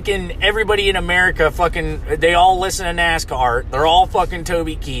everybody thinking everybody in America fucking, they all listen to NASCAR. They're all fucking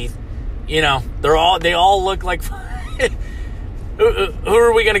Toby Keith. You know, they all look like, who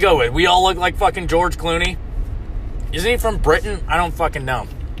are we going to go with? We all look like fucking George Clooney. Isn't he from Britain? I don't fucking know.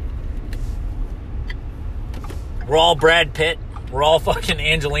 We're all Brad Pitt. We're all fucking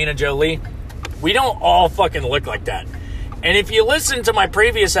Angelina Jolie. We don't all fucking look like that. And if you listen to my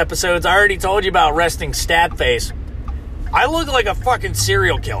previous episodes, I already told you about resting stab face. I look like a fucking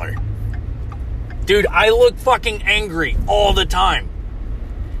serial killer. Dude, I look fucking angry all the time.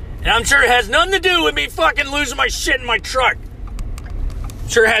 And I'm sure it has nothing to do with me fucking losing my shit in my truck. I'm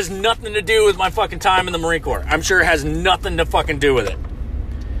sure it has nothing to do with my fucking time in the Marine Corps. I'm sure it has nothing to fucking do with it.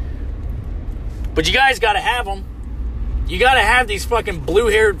 But you guys gotta have them. You gotta have these fucking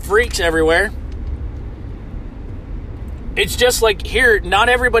blue-haired freaks everywhere. It's just like, here, not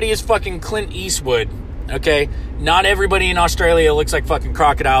everybody is fucking Clint Eastwood, okay? Not everybody in Australia looks like fucking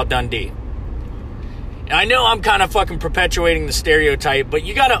Crocodile Dundee. And I know I'm kind of fucking perpetuating the stereotype, but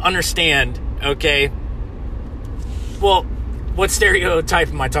you gotta understand, okay? Well, what stereotype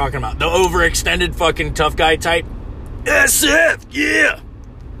am I talking about? The overextended fucking tough guy type? SF, yeah!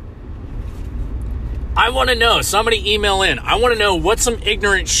 I want to know. Somebody email in. I want to know what's some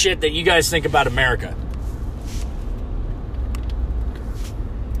ignorant shit that you guys think about America.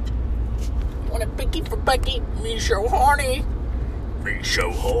 Want a picky for Becky? Me so horny. Me so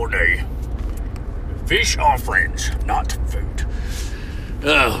horny. Fish are friends, not food.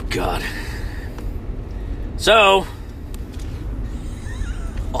 Oh, God. So,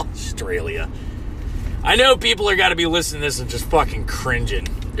 Australia. I know people are got to be listening to this and just fucking cringing.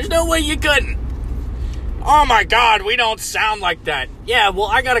 There's no way you couldn't. Oh my God, we don't sound like that. Yeah, well,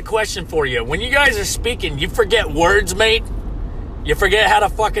 I got a question for you. When you guys are speaking, you forget words, mate? You forget how to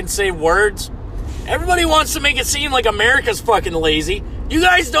fucking say words? Everybody wants to make it seem like America's fucking lazy. You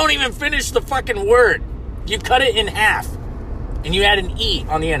guys don't even finish the fucking word. You cut it in half. And you add an E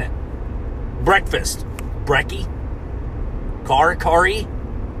on the end. Breakfast. Brekkie. Kari.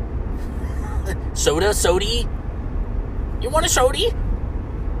 Soda, sody. You want a sody?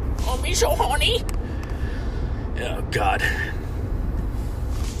 Oh, me so horny. Oh, God.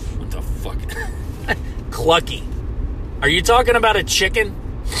 What the fuck? Clucky. Are you talking about a chicken?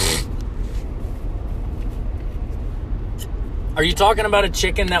 Are you talking about a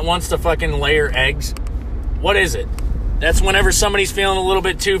chicken that wants to fucking lay her eggs? What is it? That's whenever somebody's feeling a little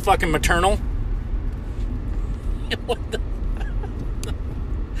bit too fucking maternal? What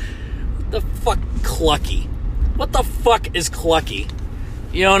the fuck? Clucky. What the fuck is clucky?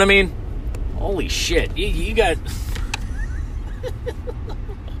 You know what I mean? Holy shit. You got...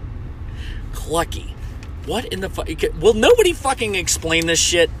 Clucky. What in the fuck? Will nobody fucking explain this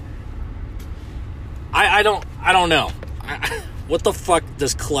shit? I don't know. What the fuck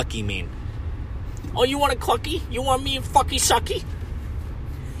does clucky mean? Oh, you want a clucky? You want me a fucky sucky?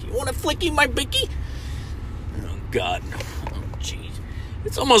 You want a flicky my bicky? Oh, God. Oh, jeez.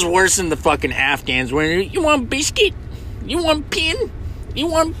 It's almost worse than the fucking Afghans where you want biscuit? You want pin? You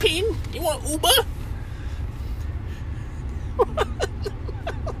want pin? You want Uber?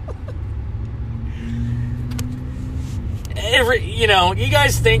 You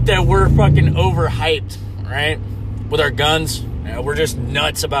guys think that we're fucking overhyped, right? With our guns. We're just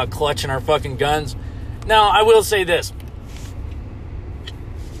nuts about clutching our fucking guns. Now, I will say this.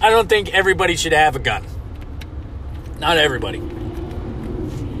 I don't think everybody should have a gun. Not everybody.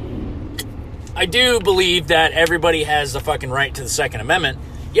 I do believe that everybody has the fucking right to the Second Amendment.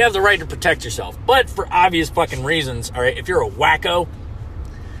 You have the right to protect yourself. But for obvious fucking reasons, all right, if you're a wacko,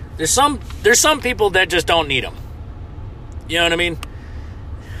 there's some people that just don't need them. You know what I mean?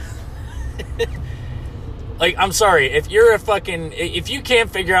 Like, I'm sorry, if you can't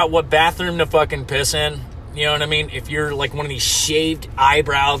figure out what bathroom to fucking piss in, you know what I mean? If you're like one of these shaved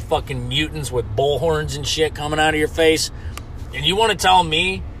eyebrow fucking mutants with bullhorns and shit coming out of your face, and you want to tell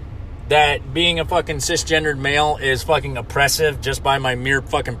me that being a fucking cisgendered male is fucking oppressive just by my mere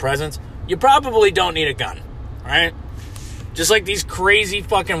fucking presence, you probably don't need a gun, right? Just like these crazy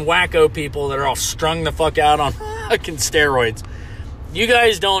fucking wacko people that are all strung the fuck out on fucking steroids. You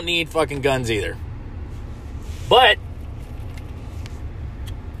guys don't need fucking guns either. But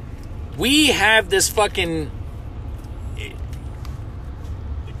we have this fucking...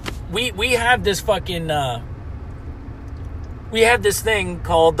 We have this fucking... we have this thing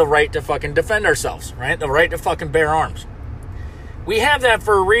called the right to fucking defend ourselves, right? The right to fucking bear arms. We have that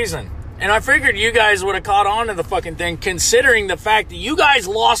for a reason. And I figured you guys would have caught on to the fucking thing, considering the fact that you guys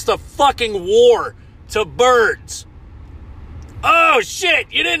lost a fucking war to birds. Oh,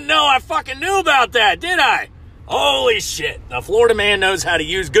 shit. You didn't know I fucking knew about that, did I? Holy shit. The Florida man knows how to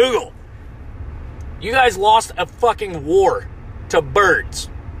use Google. You guys lost a fucking war to birds.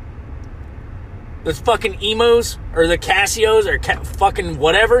 Those fucking emos, or the Casios, or fucking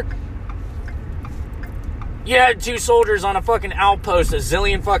whatever. You had 2 soldiers on a fucking outpost a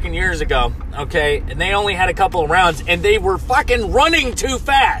zillion fucking years ago, okay? And they only had a couple of rounds, and they were fucking running too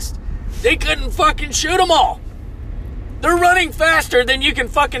fast. They couldn't fucking shoot them all. They're running faster than you can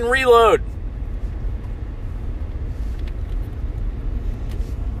fucking reload.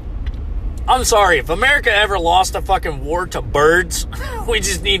 I'm sorry, if America ever lost a fucking war to birds, we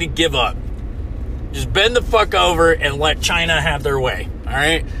just need to give up. Just bend the fuck over and let China have their way,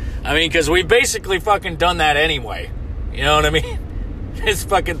 alright? I mean, because we've basically fucking done that anyway. You know what I mean? It's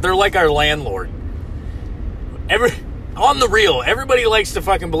fucking, they're like our landlord. On the real, everybody likes to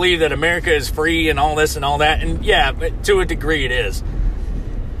fucking believe that America is free and all this and all that. And yeah, to a degree it is.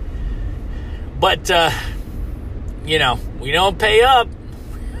 But, you know, we don't pay up.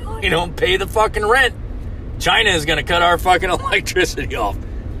 We don't pay the fucking rent. China is going to cut our fucking electricity off.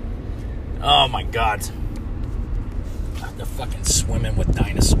 Oh my God. They're fucking swimming with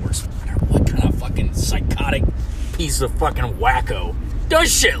dinosaurs. What kind of fucking psychotic piece of fucking wacko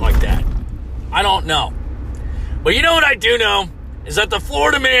does shit like that? I don't know. But you know what I do know? Is that the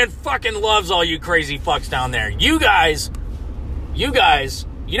Florida man fucking loves all you crazy fucks down there. You guys, you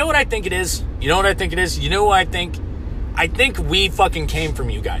know what I think it is? You know what I think it is? You know what I think? I think we fucking came from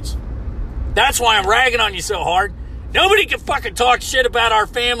you guys. That's why I'm ragging on you so hard. Nobody can fucking talk shit about our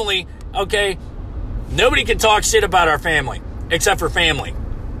family, okay? Nobody can talk shit about our family, except for family.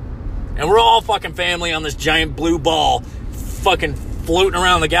 And we're all fucking family on this giant blue ball fucking floating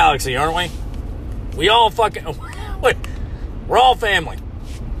around the galaxy, aren't we? We all fucking... We're all family.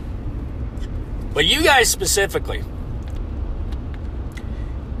 But you guys specifically,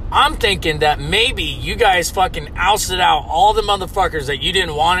 I'm thinking that maybe you guys fucking ousted out all the motherfuckers that you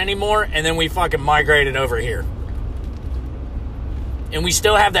didn't want anymore, and then we fucking migrated over here. And we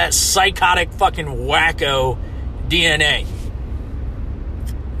still have that psychotic fucking wacko DNA.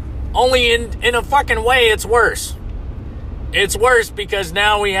 Only in a fucking way, it's worse. It's worse because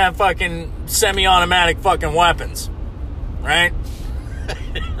now we have fucking semi-automatic fucking weapons. Right?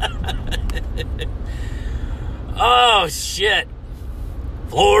 Oh, shit.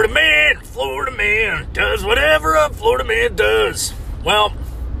 Florida man does whatever a Florida man does. Well,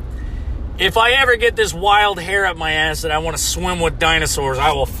 if I ever get this wild hair up my ass that I want to swim with dinosaurs,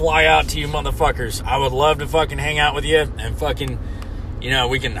 I will fly out to you motherfuckers. I would love to fucking hang out with you and fucking, you know,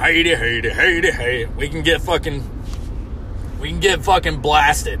 we can hey. We can get fucking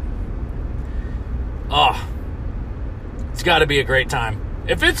blasted. Oh, it's got to be a great time.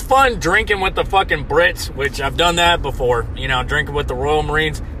 If it's fun drinking with the fucking Brits, which I've done that before, you know, drinking with the Royal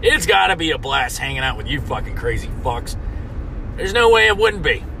Marines, it's got to be a blast hanging out with you fucking crazy fucks. There's no way it wouldn't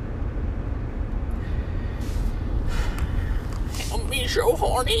be. I'm me so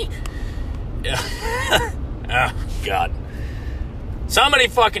horny. Yeah. Oh, God. Somebody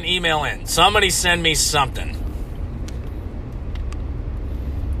fucking email in. Somebody send me something.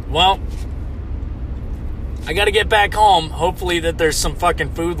 Well, I gotta get back home. Hopefully that there's some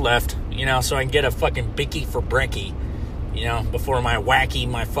fucking food left, you know, so I can get a fucking bicky for brekkie, you know, before my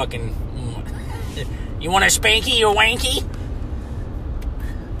fucking... You want a spanky, you wanky?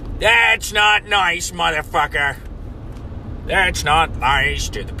 That's not nice, motherfucker. That's not nice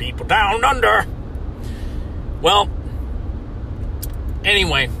to the people down under. Well,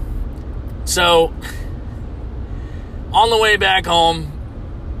 anyway, so on the way back home,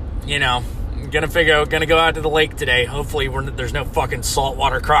 you know, gonna go out to the lake today. Hopefully there's no fucking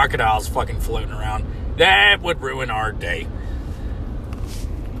saltwater crocodiles fucking floating around. That would ruin our day.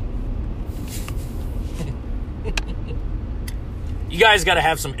 You guys gotta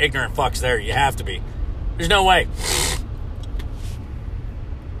have some ignorant fucks there. You have to be. There's no way.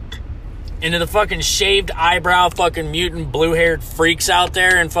 Into the fucking shaved eyebrow fucking mutant blue-haired freaks out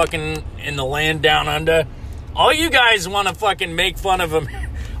there and fucking in the land down under. All you guys want to fucking make fun of them.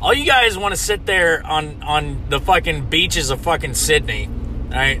 All you guys want to sit there on the fucking beaches of fucking Sydney,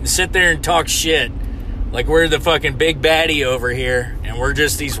 all right? Sit there and talk shit like we're the fucking big baddie over here and we're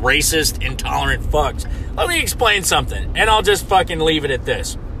just these racist, intolerant fucks. Let me explain something, and I'll just fucking leave it at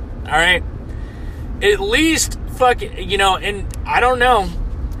this, all right? At least fucking, you know, and I don't know,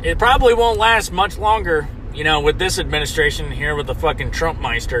 it probably won't last much longer, you know, with this administration here with the fucking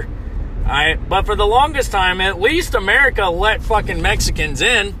Trumpmeister. Alright, but for the longest time, at least America let fucking Mexicans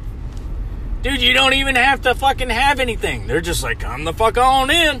in. Dude, you don't even have to fucking have anything. They're just like, come the fuck on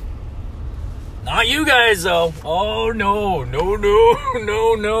in. Not you guys, though. Oh, no.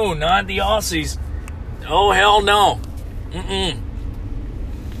 No, not the Aussies. Oh, hell no.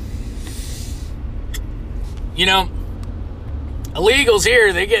 You know, illegals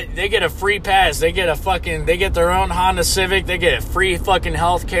here, they get a free pass. They get their own Honda Civic. They get free fucking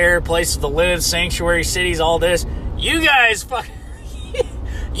health care, places to live, sanctuary cities, all this. You guys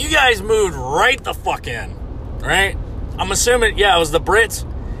you guys moved right the fuck in, right? I'm assuming, yeah, it was the Brits.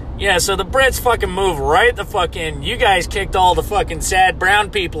 Yeah, so the Brits fucking moved right the fuck in. You guys kicked all the fucking sad brown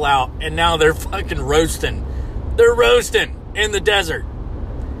people out, and now they're fucking roasting. They're roasting in the desert.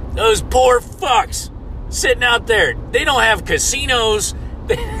 Those poor fucks sitting out there. They don't have casinos.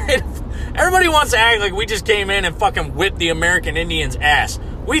 Everybody wants to act like we just came in and fucking whipped the American Indians' ass.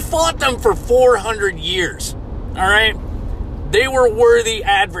 We fought them for 400 years, all right? They were worthy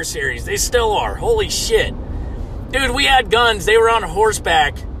adversaries. They still are. Holy shit. Dude, we had guns. They were on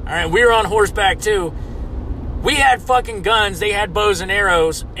horseback. All right, we were on horseback too. We had fucking guns. They had bows and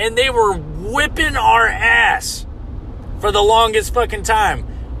arrows. And they were whipping our ass for the longest fucking time.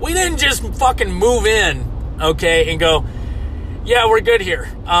 We didn't just fucking move in, okay, and go, yeah, we're good here.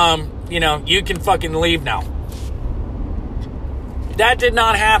 You know, you can fucking leave now. That did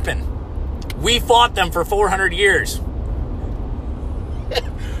not happen. We fought them for 400 years.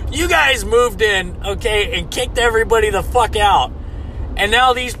 You guys moved in, okay, and kicked everybody the fuck out. And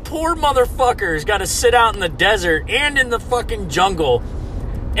now these poor motherfuckers got to sit out in the desert and in the fucking jungle.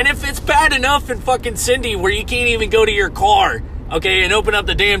 And if it's bad enough in fucking Cindy where you can't even go to your car, okay, and open up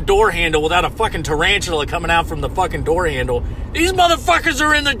the damn door handle without a fucking tarantula coming out from the fucking door handle, these motherfuckers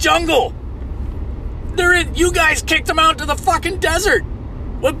are in the jungle. You guys kicked them out to the fucking desert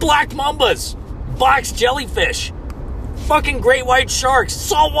with black mambas, box jellyfish, fucking great white sharks,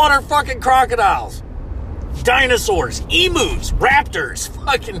 saltwater fucking crocodiles, dinosaurs, emus, raptors,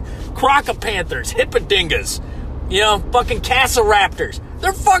 fucking crocopanthers, hippodingas, you know, fucking cassoraptors.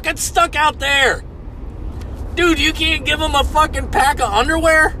 They're fucking stuck out there. Dude, you can't give them a fucking pack of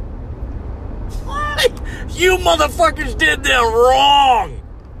underwear? What? You motherfuckers did them wrong.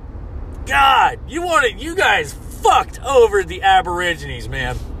 God, you guys fucked over the Aborigines,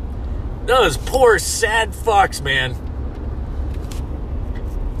 man. Those poor sad fucks, man.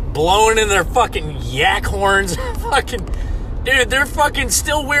 Blowing in their fucking yak horns. Fucking, dude, they're fucking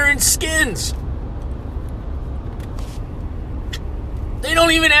still wearing skins. They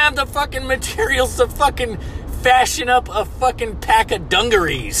don't even have the fucking materials to fucking fashion up a fucking pack of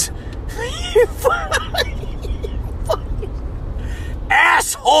dungarees.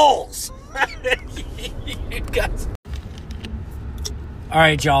 Assholes. You guys. All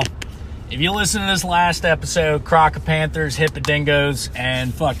right, y'all. If you listen to this last episode, crocopanthers, hippodingos,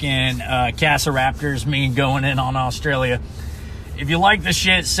 and fucking cassoraptors, me going in on Australia. If you like the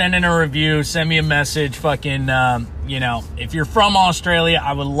shit, send in a review, send me a message. Fucking, you know, if you're from Australia,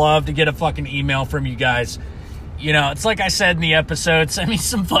 I would love to get a fucking email from you guys. You know, it's like I said in the episode, send me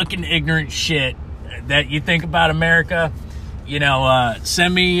some fucking ignorant shit that you think about America. You know,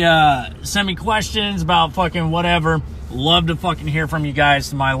 send me questions about fucking whatever. Love to fucking hear from you guys,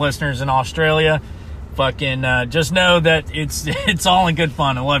 to my listeners in Australia. Fucking, just know that it's all in good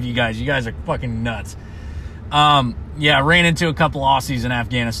fun. I love you guys. You guys are fucking nuts. Yeah, ran into a couple Aussies in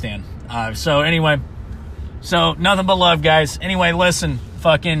Afghanistan. So anyway, nothing but love, guys. Anyway, listen,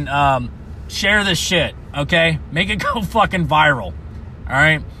 fucking, share this shit, okay? Make it go fucking viral, all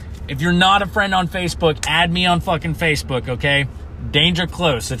right? If you're not a friend on Facebook, add me on fucking Facebook, okay? Danger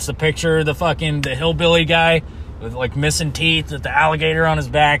Close. It's the picture of the hillbilly guy with like missing teeth with the alligator on his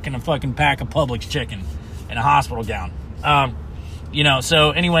back and a fucking pack of Publix chicken and a hospital gown. You know,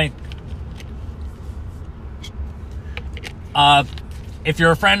 so anyway, if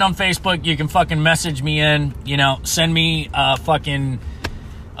you're a friend on Facebook, you can fucking message me in, you know, send me fucking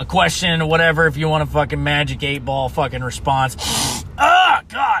a question or whatever if you want a fucking magic 8-ball fucking response. Ah,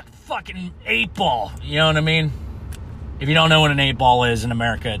 God, fucking 8-ball. You know what I mean? If you don't know what an 8-ball is in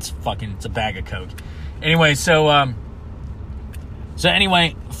America, it's a bag of Coke. Anyway, so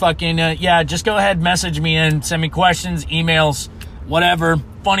anyway, fucking, yeah, just go ahead, message me in, send me questions, emails, whatever,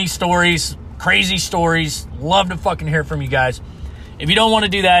 funny stories, crazy stories. Love to fucking hear from you guys. If you don't want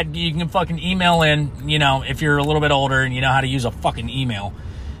to do that, you can fucking email in, you know, if you're a little bit older and you know how to use a fucking email.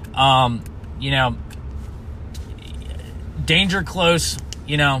 You know, dangerclose,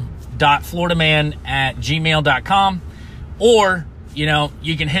 you know, .floridaman@gmail.com, or, you know,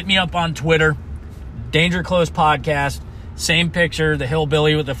 you can hit me up on Twitter, Danger Close Podcast, same picture, the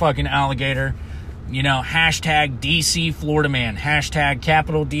hillbilly with the fucking alligator, Hashtag DC Florida Man. Hashtag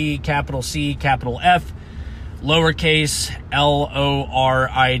capital D, capital C, capital F, lowercase LORIDA,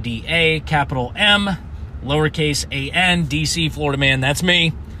 capital M, lowercase AN, DC Florida Man. That's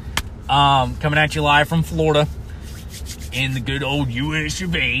me. Coming at you live from Florida in the good old US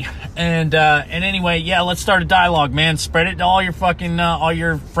of A. And anyway, yeah, let's start a dialogue, man. Spread it to all your fucking, all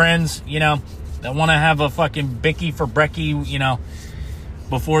your friends, that want to have a fucking bicky for brekkie,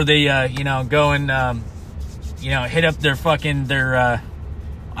 before they, go and, hit up their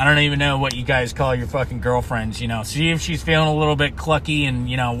I don't even know what you guys call your fucking girlfriends, See if she's feeling a little bit clucky and,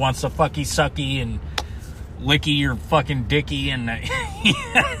 wants to fucky sucky and licky your fucking dicky and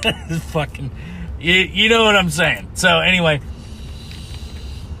fucking, you know what I'm saying. So anyway,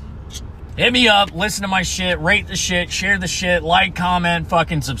 hit me up, listen to my shit, rate the shit, share the shit, like, comment,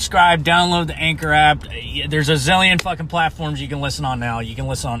 fucking subscribe, download the Anchor app. There's a zillion fucking platforms you can listen on now. You can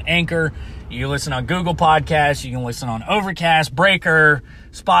listen on Anchor, you can listen on Google Podcasts, you can listen on Overcast, Breaker,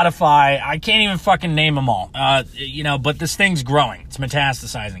 Spotify. I can't even fucking name them all. But this thing's growing. It's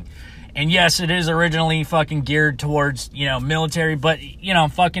metastasizing. And yes, it is originally fucking geared towards, military, but,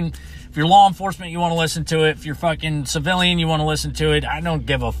 fucking, if you're law enforcement, you want to listen to it. If you're fucking civilian, you want to listen to it. I don't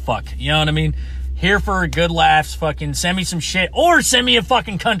give a fuck. You know what I mean? Here for good laughs, fucking send me some shit, or send me a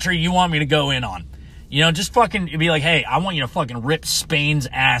fucking country you want me to go in on. Just fucking be like, hey, I want you to fucking rip Spain's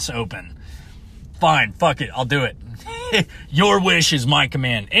ass open. Fine, fuck it, I'll do it. Your wish is my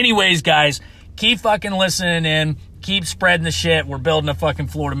command. Anyways, guys, keep fucking listening in. Keep spreading the shit. We're building a fucking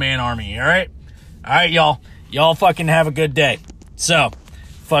Florida Man army, all right? All right, y'all. Y'all fucking have a good day. So,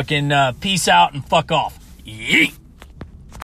 fucking peace out and fuck off. Yeet.